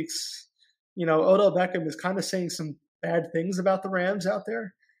 2 weeks. Odell Beckham is kind of saying some bad things about the Rams out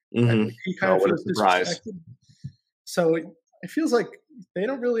there. Mm-hmm. He kind of feels disrespected. So it feels like they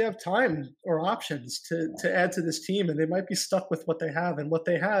don't really have time or options to add to this team, and they might be stuck with what they have, and what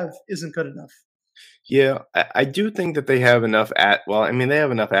they have isn't good enough. Yeah, I do think that they have enough they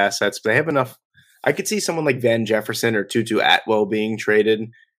have enough assets, but they have enough. I could see someone like Van Jefferson or Tutu Atwell being traded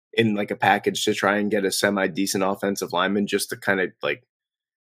in like a package to try and get a semi-decent offensive lineman just to kind of like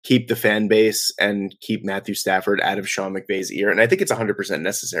keep the fan base and keep Matthew Stafford out of Sean McVay's ear. And I think it's 100%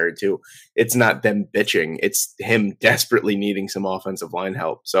 necessary too. It's not them bitching. It's him desperately needing some offensive line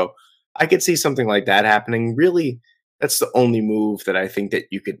help. So I could see something like that happening. Really, that's the only move that I think that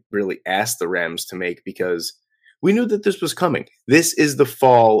you could really ask the Rams to make, because we knew that this was coming. This is the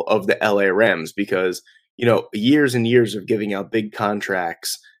fall of the LA Rams because, years and years of giving out big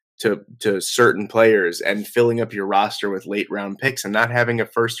contracts to certain players and filling up your roster with late round picks and not having a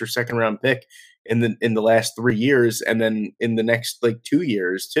first or second round pick in the last 3 years. And then in the next 2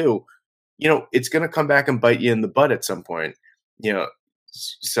 years too, it's going to come back and bite you in the butt at some point,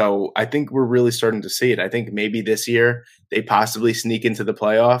 So I think we're really starting to see it. I think maybe this year they possibly sneak into the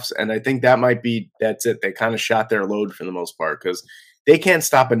playoffs. And I think that's it. They kind of shot their load for the most part because they can't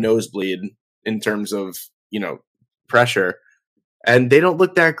stop a nosebleed in terms of, pressure. And they don't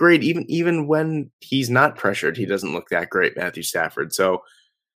look that great. Even when he's not pressured, he doesn't look that great, Matthew Stafford. So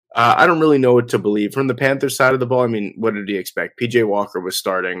I don't really know what to believe. From the Panthers side of the ball, what did he expect? PJ Walker was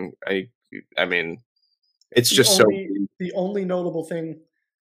starting. It's just the only notable thing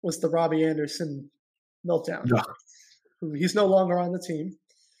was the Robbie Anderson meltdown. He's no longer on the team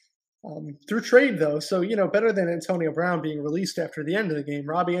through trade, though. So, better than Antonio Brown being released after the end of the game,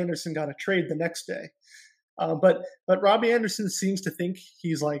 Robbie Anderson got a trade the next day. But Robbie Anderson seems to think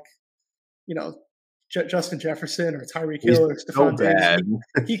he's like, Justin Jefferson or Tyreek Hill or Stephon Diggs.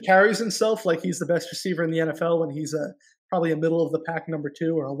 He carries himself like he's the best receiver in the NFL when he's probably a middle of the pack number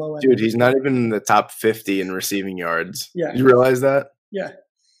 2 or a low end. Dude, he's not even in the top 50 in receiving yards. Yeah, you realize that? Yeah,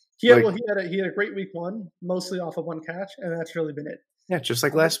 he had a great week 1, mostly off of 1 catch, and that's really been it. Yeah, just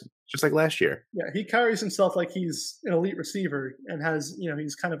like last year. Yeah, he carries himself like he's an elite receiver and has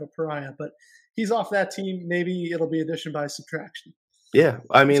he's kind of a pariah, but he's off that team. Maybe it'll be addition by subtraction. Yeah,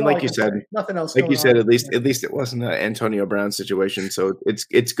 like you said, nothing else. Like you said, at least it wasn't an Antonio Brown situation. So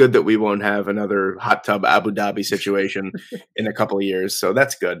it's good that we won't have another hot tub Abu Dhabi situation in a couple of years. So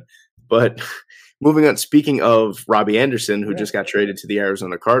that's good. But moving on, speaking of Robbie Anderson, who just got traded to the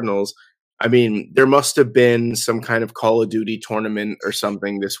Arizona Cardinals, I mean, there must have been some kind of Call of Duty tournament or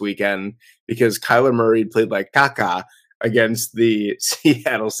something this weekend because Kyler Murray played like caca against the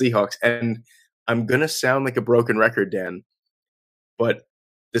Seattle Seahawks. And I'm going to sound like a broken record, Dan, but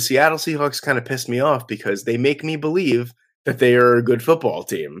the Seattle Seahawks kind of pissed me off because they make me believe that they are a good football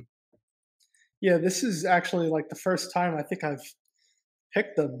team. Yeah, this is actually like the first time I think I've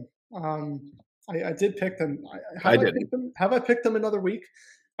picked them. I did pick them. Have I picked them another week?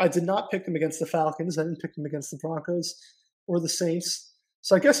 I did not pick them against the Falcons. I didn't pick them against the Broncos or the Saints.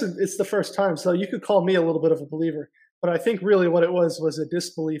 So I guess it's the first time. So you could call me a little bit of a believer. But I think really what it was a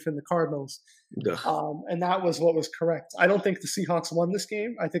disbelief in the Cardinals. And that was what was correct. I don't think the Seahawks won this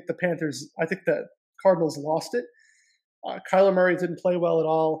game. I think the Cardinals lost it. Kyler Murray didn't play well at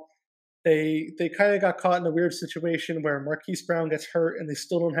all. They kind of got caught in a weird situation where Marquise Brown gets hurt and they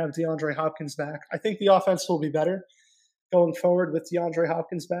still don't have DeAndre Hopkins back. I think the offense will be better going forward with DeAndre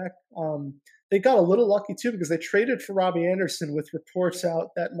Hopkins back. They got a little lucky too because they traded for Robbie Anderson with reports out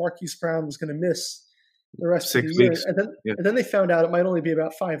that Marquise Brown was going to miss the rest of the year. And then they found out it might only be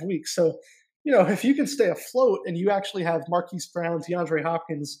about 5 weeks. So, if you can stay afloat and you actually have Marquise Brown, DeAndre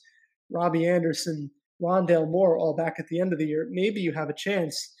Hopkins, Robbie Anderson, Rondale Moore all back at the end of the year, maybe you have a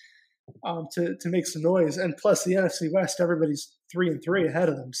chance to make some noise. And plus the NFC West, everybody's 3-3 ahead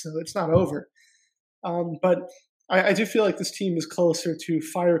of them, so it's not over. But I do feel like this team is closer to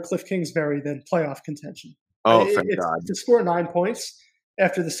fire Cliff Kingsbury than playoff contention. Oh, thank God. To score 9 points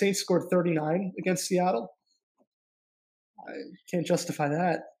after the Saints scored 39 against Seattle, I can't justify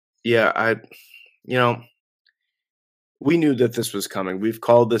that. Yeah, we knew that this was coming. We've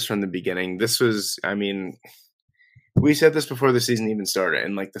called this from the beginning. We said this before the season even started.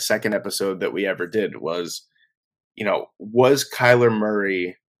 And like the second episode that we ever did was, was Kyler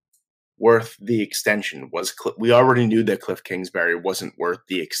Murray worth the extension? We already knew that Cliff Kingsbury wasn't worth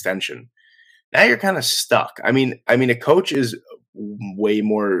the extension. Now you're kind of stuck. I mean, a coach is way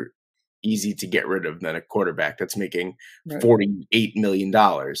more easy to get rid of than a quarterback that's making $48 million.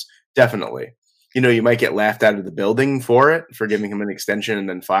 Definitely. You might get laughed out of the building for giving him an extension and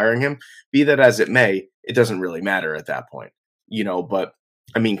then firing him. Be that as it may, it doesn't really matter at that point. But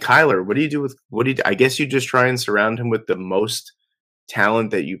I mean, Kyler, what do you do? I guess you just try and surround him with the most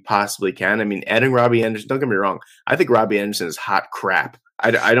talent that you possibly can. I mean, adding Robbie Anderson, don't get me wrong. I think Robbie Anderson is hot crap.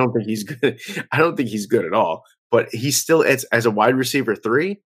 I don't think he's good. I don't think he's good at all, but he's still, as a wide receiver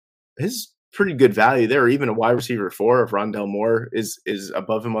 3, his pretty good value there. Even a wide receiver 4, if Rondale Moore is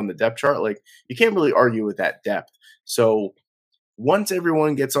above him on the depth chart, like you can't really argue with that depth. So once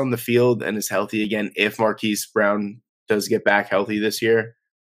everyone gets on the field and is healthy again, if Marquise Brown does get back healthy this year,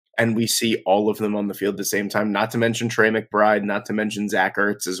 and we see all of them on the field at the same time, not to mention Trey McBride, not to mention Zach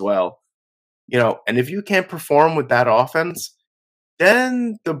Ertz as well, and if you can't perform with that offense,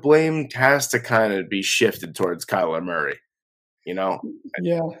 then the blame has to kind of be shifted towards Kyler Murray. Yeah,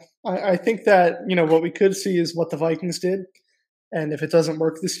 I think that, what we could see is what the Vikings did. And if it doesn't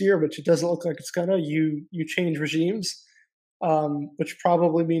work this year, which it doesn't look like it's gonna, you change regimes, which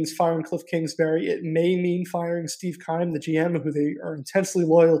probably means firing Cliff Kingsbury. It may mean firing Steve Keim, the GM, who they are intensely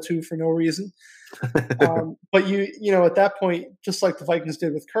loyal to for no reason. But at that point, just like the Vikings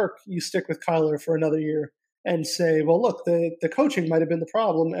did with Kirk, you stick with Kyler for another year and say, well, look, the coaching might have been the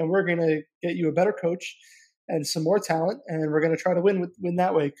problem, and we're going to get you a better coach and some more talent, and we're going to try to win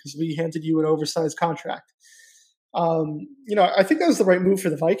that way because we handed you an oversized contract. I think that was the right move for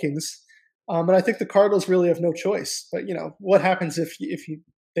the Vikings, and I think the Cardinals really have no choice. But what happens if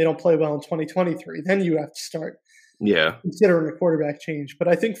they don't play well in 2023? Then you have to start considering a quarterback change. But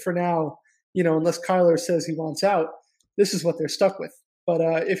I think for now, unless Kyler says he wants out, this is what they're stuck with. But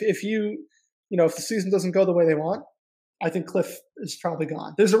if the season doesn't go the way they want, I think Cliff is probably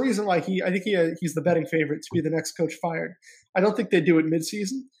gone. There's a reason why he's the betting favorite to be the next coach fired. I don't think they do it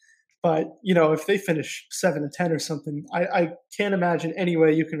midseason, but if they finish 7-10 or something, I can't imagine any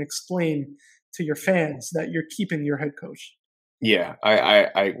way you can explain to your fans that you're keeping your head coach. Yeah,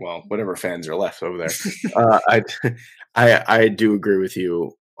 well, whatever fans are left over there. I do agree with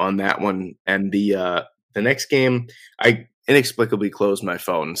you on that one. And the next game, I inexplicably closed my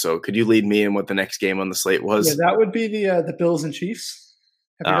phone. So could you lead me in what the next game on the slate was? Yeah, that would be the Bills and Chiefs.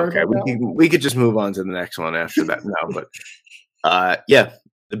 Okay, we could just move on to the next one after that now. But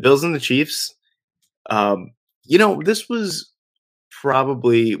the Bills and the Chiefs. This was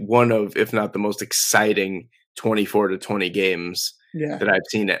probably one of, if not the most exciting 24-20 games that I've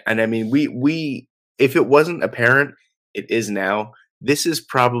seen it. And I mean, we if it wasn't apparent, it is now. This is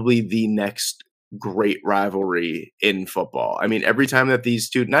probably the next great rivalry in football. I mean, every time that these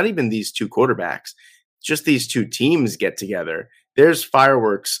two, not even these two quarterbacks, just these two teams get together, there's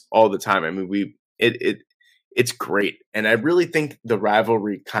fireworks all the time. I mean, it's great. And I really think the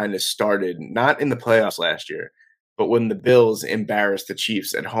rivalry kind of started not in the playoffs last year, but when the Bills embarrassed the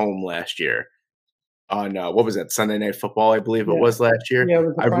Chiefs at home last year on what was that, Sunday Night Football, I believe it Yeah, was last year. yeah,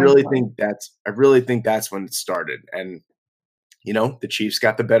 with the I prime really time. think that's when it started. And the Chiefs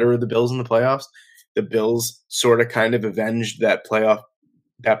got the better of the Bills in the playoffs. The Bills sort of kind of avenged that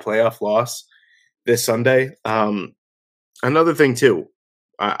playoff loss this Sunday. Another thing too,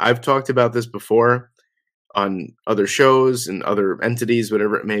 I've talked about this before on other shows and other entities,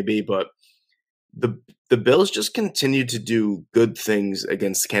 whatever it may be, but the the Bills just continue to do good things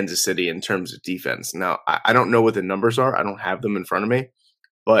against Kansas City in terms of defense. Now, I don't know what the numbers are. I don't have them in front of me,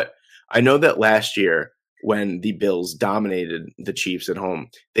 but I know that last year when the Bills dominated the Chiefs at home,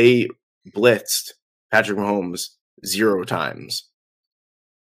 they blitzed Patrick Mahomes 0 times.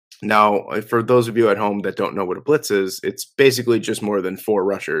 Now, for those of you at home that don't know what a blitz is, it's basically just more than 4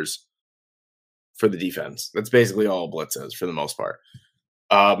 rushers for the defense. That's basically all a blitz is for the most part.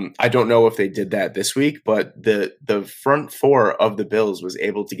 I don't know if they did that this week, but the front four of the Bills was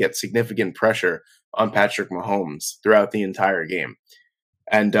able to get significant pressure on Patrick Mahomes throughout the entire game,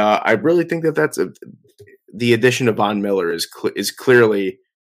 and I really think that the addition of Von Miller is clearly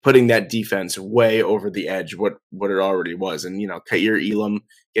putting that defense way over the edge what it already was. And Kaiir Elam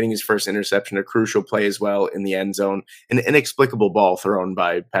getting his first interception, a crucial play as well in the end zone, an inexplicable ball thrown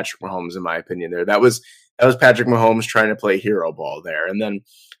by Patrick Mahomes, in my opinion. That was Patrick Mahomes trying to play hero ball there. And then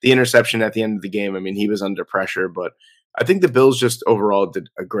the interception at the end of the game, I mean, he was under pressure, but I think the Bills just overall did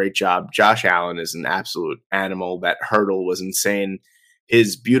a great job. Josh Allen is an absolute animal. That hurdle was insane.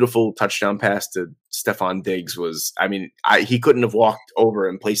 His beautiful touchdown pass to Stephon Diggs was, I mean, he couldn't have walked over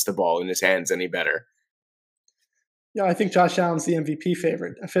and placed the ball in his hands any better. Yeah, I think Josh Allen's the MVP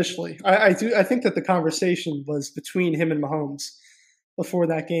favorite officially. I think that the conversation was between him and Mahomes before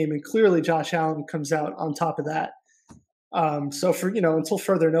that game, and clearly Josh Allen comes out on top of that. So for until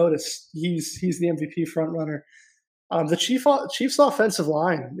further notice, he's the MVP front runner. The Chiefs' offensive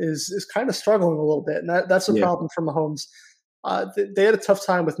line is kind of struggling a little bit, and that's a problem for Mahomes. They had a tough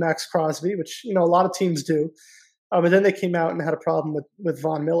time with Max Crosby, which a lot of teams do. But then they came out and had a problem with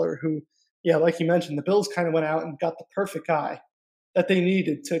Von Miller, who, like you mentioned, the Bills kind of went out and got the perfect guy that they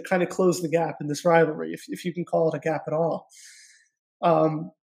needed to kind of close the gap in this rivalry, if you can call it a gap at all. The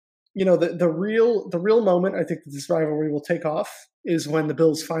real moment I think that this rivalry will take off is when the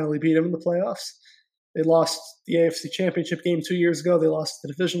Bills finally beat them in the playoffs. They lost the AFC Championship game 2 years ago. They lost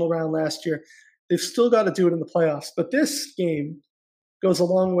the divisional round last year. They've still got to do it in the playoffs. But this game goes a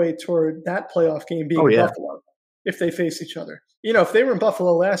long way toward that playoff game being in Buffalo if they face each other. If they were in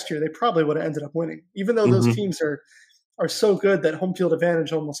Buffalo last year, they probably would have ended up winning. Even though those teams are so good that home field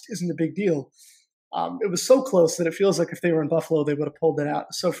advantage almost isn't a big deal. It was so close that it feels like if they were in Buffalo, they would have pulled it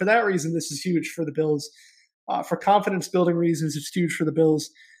out. So for that reason, this is huge for the Bills. For confidence-building reasons, it's huge for the Bills.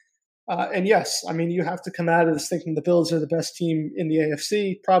 And yes, I mean, you have to come out of this thinking the Bills are the best team in the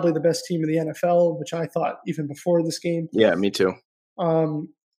AFC, probably the best team in the NFL, which I thought even before this game. Yeah, me too. And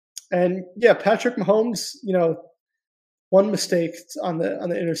yeah, Patrick Mahomes, one mistake on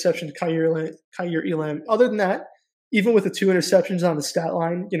the interception to Kaiir Elam. Other than that, even with the 2 interceptions on the stat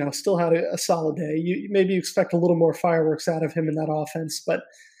line, still had a solid day. You maybe expect a little more fireworks out of him in that offense, but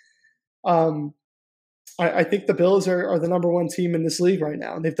I think the Bills are the number 1 team in this league right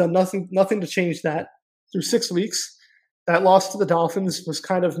now, and they've done nothing to change that through 6 weeks. That loss to the Dolphins was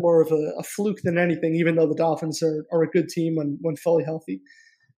kind of more of a fluke than anything, even though the Dolphins are a good team when fully healthy.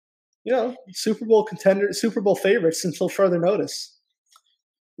 Super Bowl contender, Super Bowl favorites until further notice.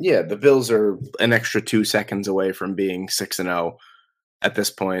 Yeah, the Bills are an extra 2 seconds away from being 6-0 at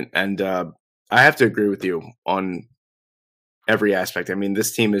this point, and I have to agree with you on every aspect. I mean,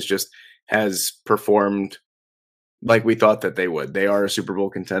 this team has performed like we thought that they would. They are a Super Bowl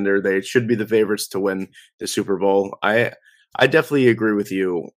contender. They should be the favorites to win the Super Bowl. I definitely agree with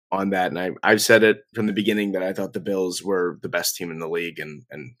you on that, and I've said it from the beginning that I thought the Bills were the best team in the league, and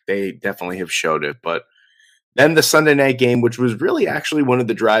they definitely have showed it. But then the Sunday night game, which was really actually one of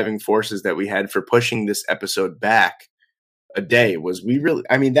the driving forces that we had for pushing this episode back a day, was that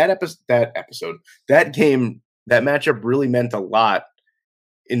game, that matchup really meant a lot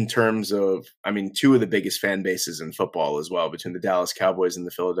in terms of, 2 of the biggest fan bases in football as well, between the Dallas Cowboys and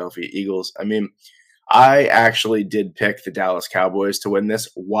the Philadelphia Eagles. I mean, I actually did pick the Dallas Cowboys to win this.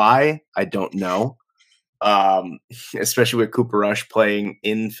 Why? I don't know. Especially with Cooper Rush playing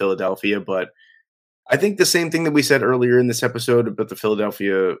in Philadelphia, but I think the same thing that we said earlier in this episode about the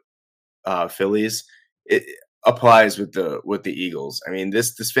Philadelphia Phillies, it applies with the Eagles. I mean,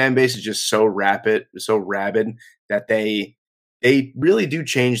 this fan base is just so rabid that they they really do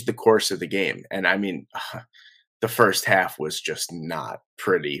change the course of the game. And I mean, the first half was just not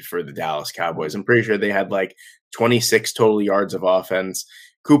pretty for the Dallas Cowboys. I'm pretty sure they had like 26 total yards of offense.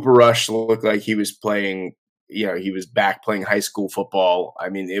 Cooper Rush looked like he was playing, he was back playing high school football. I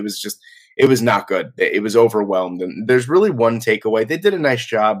mean, it was not good. It was overwhelmed. And there's really one takeaway. They did a nice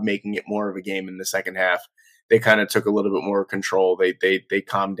job making it more of a game in the second half. They kind of took a little bit more control. They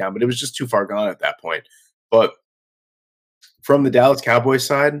calmed down, but it was just too far gone at that point. But from the Dallas Cowboys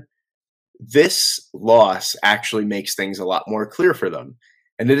side, this loss actually makes things a lot more clear for them.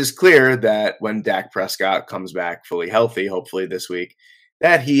 And it is clear that when Dak Prescott comes back fully healthy, hopefully this week,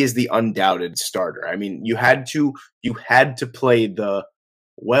 that he is the undoubted starter. I mean, you had to play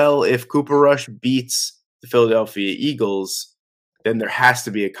if Cooper Rush beats the Philadelphia Eagles, then there has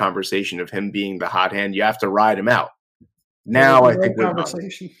to be a conversation of him being the hot hand. You have to ride him out. Now I think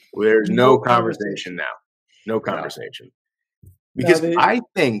there's no conversation now. No conversation. Because I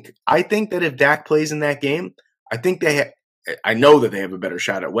think that if Dak plays in that game, I know that they have a better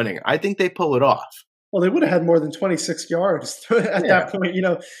shot at winning. I think they pull it off. Well, they would have had more than 26 yards at that point.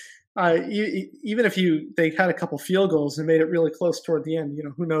 Even if they had a couple field goals and made it really close toward the end,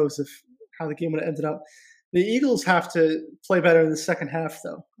 who knows how the game would have ended up. The Eagles have to play better in the second half,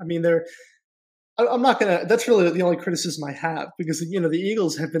 though. I mean, I'm not going to – that's really the only criticism I have because, the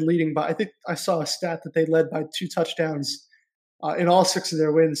Eagles have been leading by – I think I saw a stat that they led by 2 touchdowns in all 6 of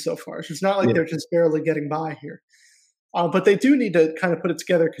their wins so far. So it's not like they're just barely getting by here. But they do need to kind of put it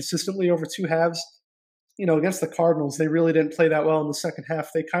together consistently over 2 halves. Against the Cardinals, they really didn't play that well in the second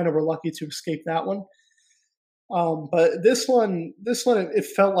half. They kind of were lucky to escape that one. But this one, it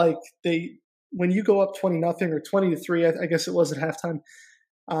felt like when you go up 20-0 or 20-3, I guess it was at halftime,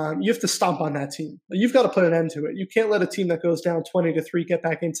 you have to stomp on that team. You've got to put an end to it. You can't let a team that goes down 20-3 get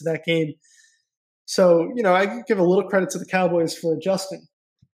back into that game. So, I give a little credit to the Cowboys for adjusting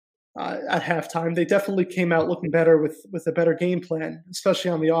at halftime. They definitely came out looking better with a better game plan, especially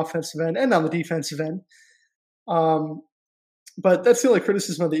on the offensive end and on the defensive end. But that's the only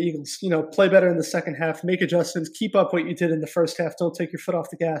criticism of the Eagles. Play better in the second half, make adjustments, keep up what you did in the first half. Don't take your foot off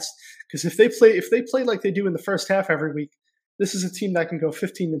the gas. Because if they play like they do in the first half every week, this is a team that can go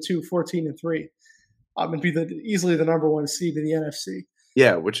 15-2, 14-3, and be easily the number 1 seed in the NFC.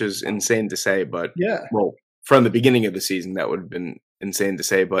 Yeah, which is insane to say, but well, from the beginning of the season, that would have been insane to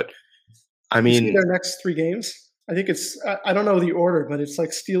say. But I mean, their next 3 games, I think I don't know the order, but it's like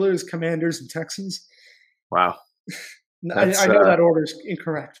Steelers, Commanders, and Texans. Wow. I know that order is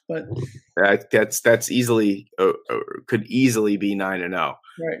incorrect, but that's easily could easily be 9-0.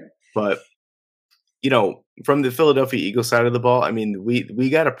 Right. But from the Philadelphia Eagles side of the ball, I mean, we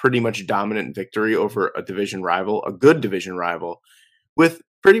got a pretty much dominant victory over a division rival, a good division rival, with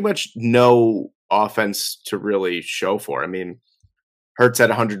pretty much no offense to really show for. I mean, Hurts had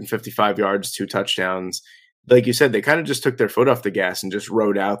 155 yards, 2 touchdowns. Like you said, they kind of just took their foot off the gas and just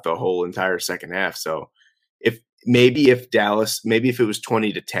rode out the whole entire second half. So if it was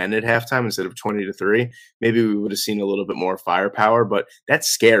 20-10 at halftime instead of 20-3, maybe we would have seen a little bit more firepower. But that's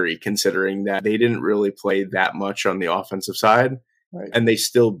scary considering that they didn't really play that much on the offensive side, right, and they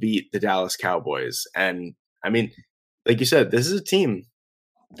still beat the Dallas Cowboys. And I mean, like you said, this is a team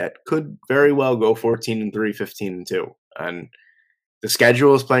that could very well go 14-3, 15-2, and the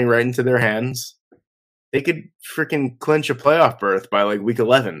schedule is playing right into their hands. They could freaking clinch a playoff berth by like week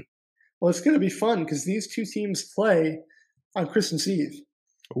 11. Well, it's going to be fun because these 2 teams play on Christmas Eve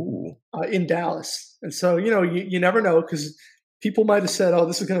in Dallas. And so, you never know because people might have said, oh,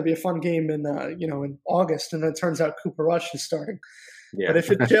 this is going to be a fun game in August. And then it turns out Cooper Rush is starting. Yeah. But if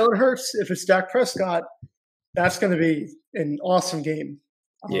it's Jalen Hurts, if it's Dak Prescott, that's going to be an awesome game.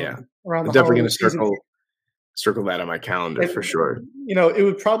 I'm definitely going to circle that on my calendar for sure. It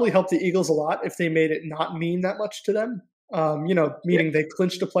would probably help the Eagles a lot if they made it not mean that much to them. Meaning they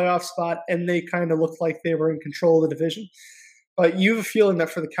clinched a playoff spot and they kind of looked like they were in control of the division. But you have a feeling that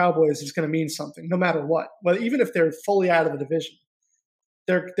for the Cowboys, it's going to mean something, no matter what. But even if they're fully out of the division,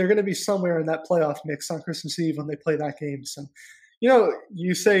 they're going to be somewhere in that playoff mix on Christmas Eve when they play that game. So,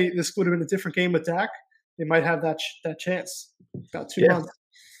 you say this would have been a different game with Dak. They might have that chance. About 2 months.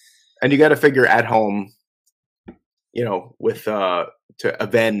 And you got to figure at home, with to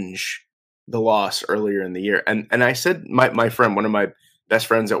avenge the loss earlier in the year. And I said, my friend, one of my best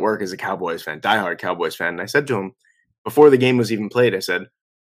friends at work is a Cowboys fan, diehard Cowboys fan. And I said to him before the game was even played, I said,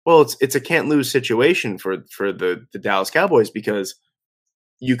 well, it's a can't lose situation for the Dallas Cowboys because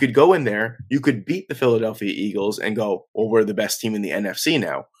you could go in there, you could beat the Philadelphia Eagles and go, well, we're the best team in the NFC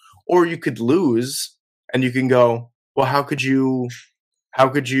now. Or you could lose and you can go, well, how could you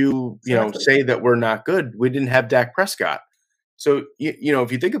say that we're not good? We didn't have Dak Prescott. So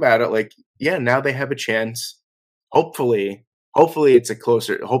if you think about it, like, yeah, now they have a chance. Hopefully, it's a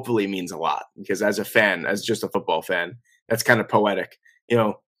closer. Hopefully means a lot because as a fan, as just a football fan, that's kind of poetic.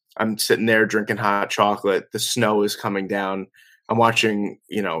 I'm sitting there drinking hot chocolate. The snow is coming down. I'm watching,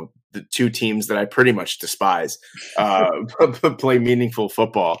 the two teams that I pretty much despise play meaningful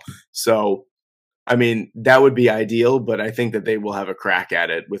football. So, I mean, that would be ideal, but I think that they will have a crack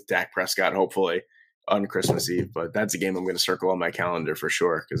at it with Dak Prescott, hopefully, on Christmas Eve. But that's a game I'm going to circle on my calendar for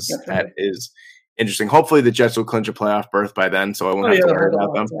sure because that is interesting. Hopefully, the Jets will clinch a playoff berth by then, so I won't have to worry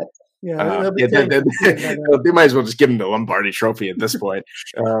about them. They might as well just give him the Lombardi Trophy at this point.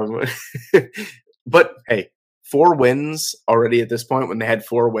 But hey, 4 wins already at this point when they had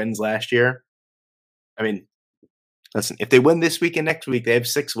 4 wins last year. I mean, listen, if they win this week and next week, they have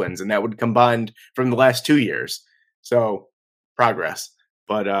 6 wins, and that would combined from the last 2 years. So progress.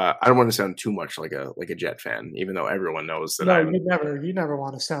 But I don't want to sound too much like a Jet fan, even though everyone knows that. No, you never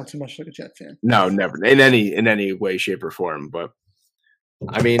want to sound too much like a Jet fan. No, never in any way, shape, or form. But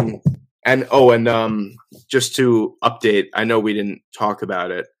I mean, and just to update, I know we didn't talk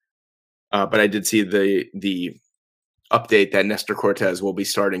about it, but I did see the update that Nestor Cortez will be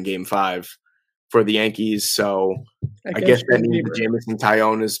starting Game 5 for the Yankees. So I guess that means Jameson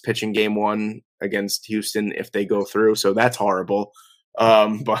Taillon is pitching Game 1 against Houston if they go through. So that's horrible.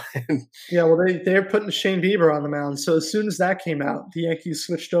 But yeah, well, they're putting Shane Bieber on the mound. So as soon as that came out, the Yankees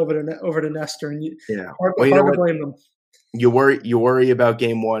switched over to Nestor, and hard to blame them. You worry about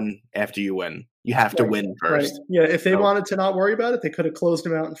Game 1 after you win. You have to win first. Right. Yeah, if they wanted to not worry about it, they could have closed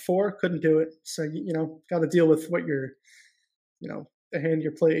him out in 4. Couldn't do it. So got to deal with what you're, the hand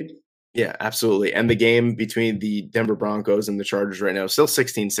you're played. Yeah, absolutely. And the game between the Denver Broncos and the Chargers right now is still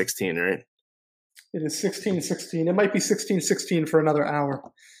 16-16, right? It is 16-16. It might be 16-16 for another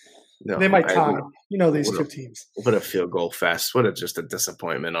hour. No, they might tie. These two teams. What a field goal fest. What just a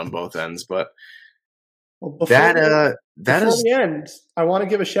disappointment on both ends. But before the end, I want to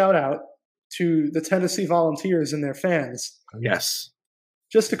give a shout out to the Tennessee Volunteers and their fans. Yes.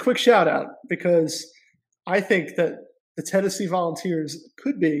 Just a quick shout out because I think that the Tennessee Volunteers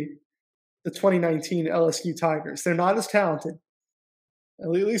could be the 2019 LSU Tigers. They're not as talented. At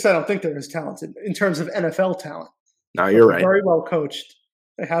least I don't think they're as talented in terms of NFL talent. No, you're right. Very well coached.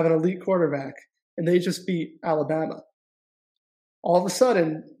 They have an elite quarterback, and they just beat Alabama. All of a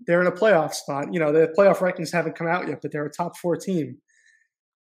sudden, they're in a playoff spot. The playoff rankings haven't come out yet, but they're a top 4 team.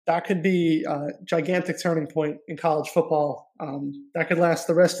 That could be a gigantic turning point in college football. That could last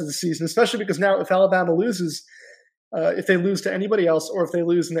the rest of the season, especially because now if Alabama loses, if they lose to anybody else, or if they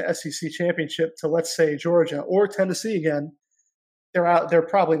lose in the SEC championship to, let's say, Georgia or Tennessee again, they're out. They're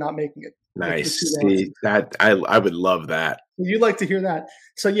probably not making it. Nice. See, that I would love that. You'd like to hear that.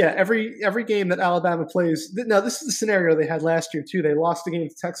 So yeah, every game that Alabama plays. Now this is the scenario they had last year too. They lost the game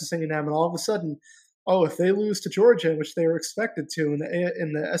to Texas A&M, and all of a sudden, if they lose to Georgia, which they were expected to in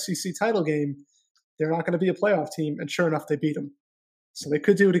the SEC title game, they're not going to be a playoff team. And sure enough, they beat them. So they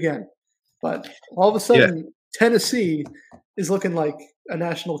could do it again. But all of a sudden, Tennessee is looking like a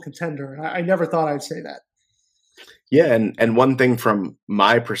national contender. And I never thought I'd say that. Yeah, and one thing from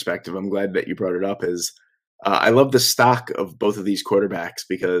my perspective, I'm glad that you brought it up, is I love the stock of both of these quarterbacks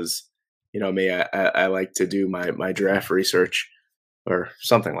because, I like to do my draft research or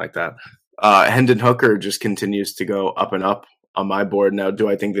something like that. Hendon Hooker just continues to go up and up on my board. Now, do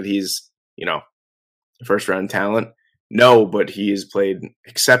I think that he's, first-round talent? No, but he has played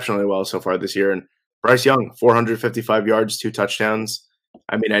exceptionally well so far this year. And Bryce Young, 455 yards, 2 touchdowns.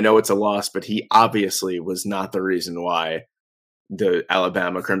 I mean, I know it's a loss, but he obviously was not the reason why the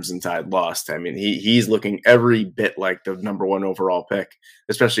Alabama Crimson Tide lost. I mean, he's looking every bit like the number 1 overall pick,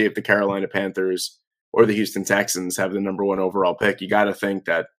 especially if the Carolina Panthers or the Houston Texans have the number 1 overall pick. You got to think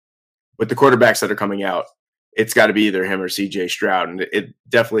that with the quarterbacks that are coming out, it's got to be either him or CJ Stroud. And it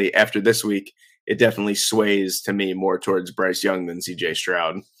definitely, after this week, it definitely sways to me more towards Bryce Young than CJ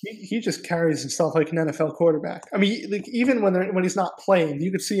Stroud. He just carries himself like an NFL quarterback. I mean, even when he's not playing,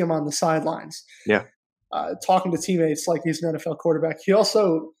 you could see him on the sidelines. Yeah. Talking to teammates like he's an NFL quarterback. He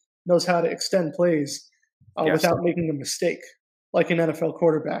also knows how to extend plays without making a mistake, like an NFL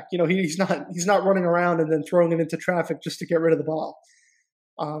quarterback. He's not running around and then throwing it into traffic just to get rid of the ball.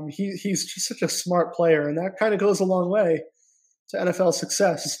 He's just such a smart player, and that kind of goes a long way to NFL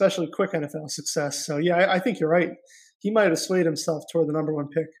success, especially quick NFL success. So yeah, I think you're right. He might have swayed himself toward the number 1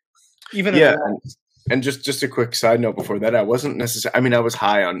 pick. And just a quick side note before that, I wasn't necessarily. I mean, I was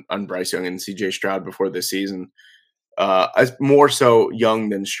high on Bryce Young and CJ Stroud before this season. More so Young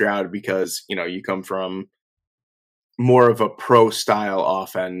than Stroud because you come from more of a pro style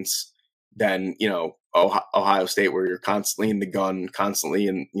offense than Ohio State, where you're constantly in the gun, constantly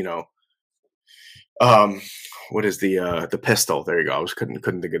in, what is the pistol? There you go. I was couldn't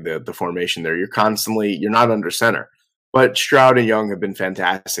think of the formation there. You're not under center. But Stroud and Young have been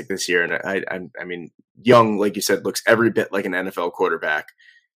fantastic this year, and I mean, Young, like you said, looks every bit like an NFL quarterback.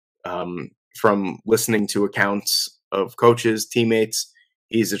 From listening to accounts of coaches, teammates,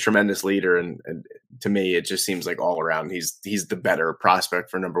 he's a tremendous leader, and to me, it just seems like all around he's the better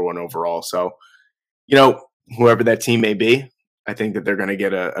prospect for number 1 overall. So, whoever that team may be, I think that they're going to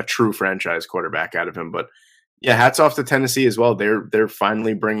get a true franchise quarterback out of him. But yeah, hats off to Tennessee as well. They're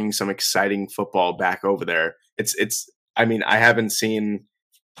finally bringing some exciting football back over there. It's. I mean, I haven't seen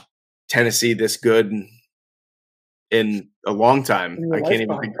Tennessee this good in a long time. I can't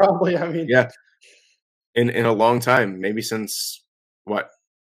even think. Probably. I mean, yeah, in a long time, maybe since what?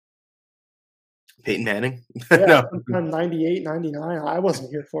 Peyton Manning? Yeah, no. 98, 99. I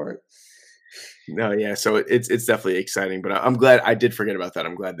wasn't here for it. No, yeah. So it's definitely exciting, but I'm glad I did forget about that.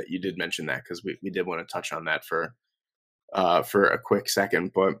 I'm glad that you did mention that because we did want to touch on that for a quick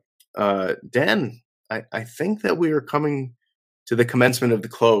second. But Dan, I think that we are coming to the commencement of the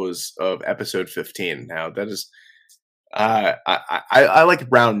close of episode 15. Now that is, I like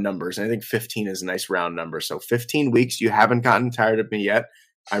round numbers. And I think 15 is a nice round number. So 15 weeks, you haven't gotten tired of me yet.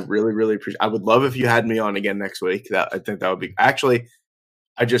 I really, really appreciate. I would love if you had me on again next week. I think that would be actually.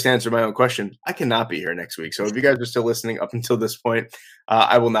 I just answered my own question. I cannot be here next week. So if you guys are still listening up until this point,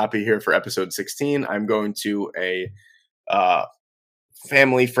 I will not be here for episode 16. I'm going to a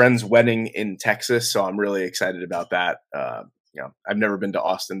family friend's wedding in Texas. So I'm really excited about that. I've never been to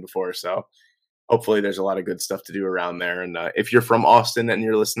Austin before. So hopefully there's a lot of good stuff to do around there. And if you're from Austin and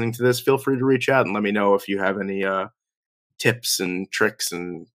you're listening to this, feel free to reach out and let me know if you have any tips and tricks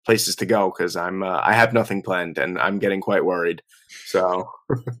and places to go, because I have nothing planned and I'm getting quite worried. So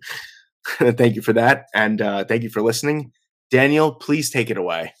thank you for that, and thank you for listening. Daniel, please take it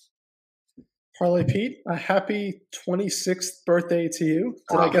away. Parlay Pete, a happy 26th birthday to you.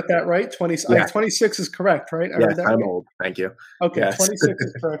 Did I get that right? 26 is correct, right? Yes, I'm old. Thank you. Okay, yes. 26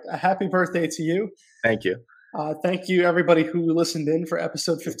 is correct. A happy birthday to you. Thank you. Thank you, everybody who listened in for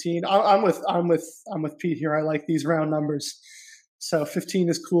episode 15. I'm with Pete here. I like these round numbers, so 15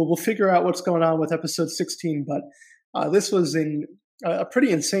 is cool. We'll figure out what's going on with episode 16, but this was a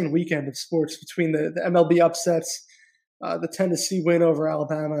pretty insane weekend of sports between the MLB upsets, the Tennessee win over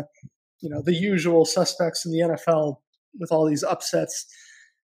Alabama, the usual suspects in the NFL with all these upsets.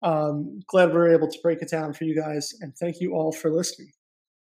 Glad we were able to break it down for you guys, and thank you all for listening.